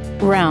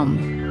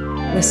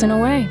 Realm, listen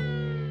away.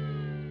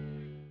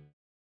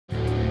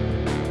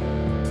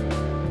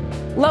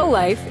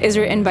 Lowlife is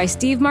written by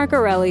Steve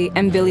Marcarelli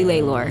and Billy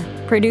Laylor,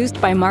 produced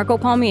by Marco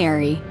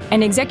Palmieri,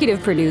 and executive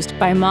produced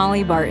by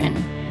Molly Barton.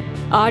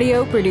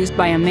 Audio produced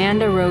by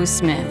Amanda Rose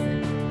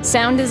Smith.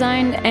 Sound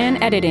design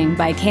and editing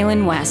by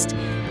Kaylin West,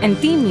 and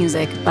theme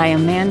music by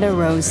Amanda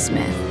Rose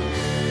Smith.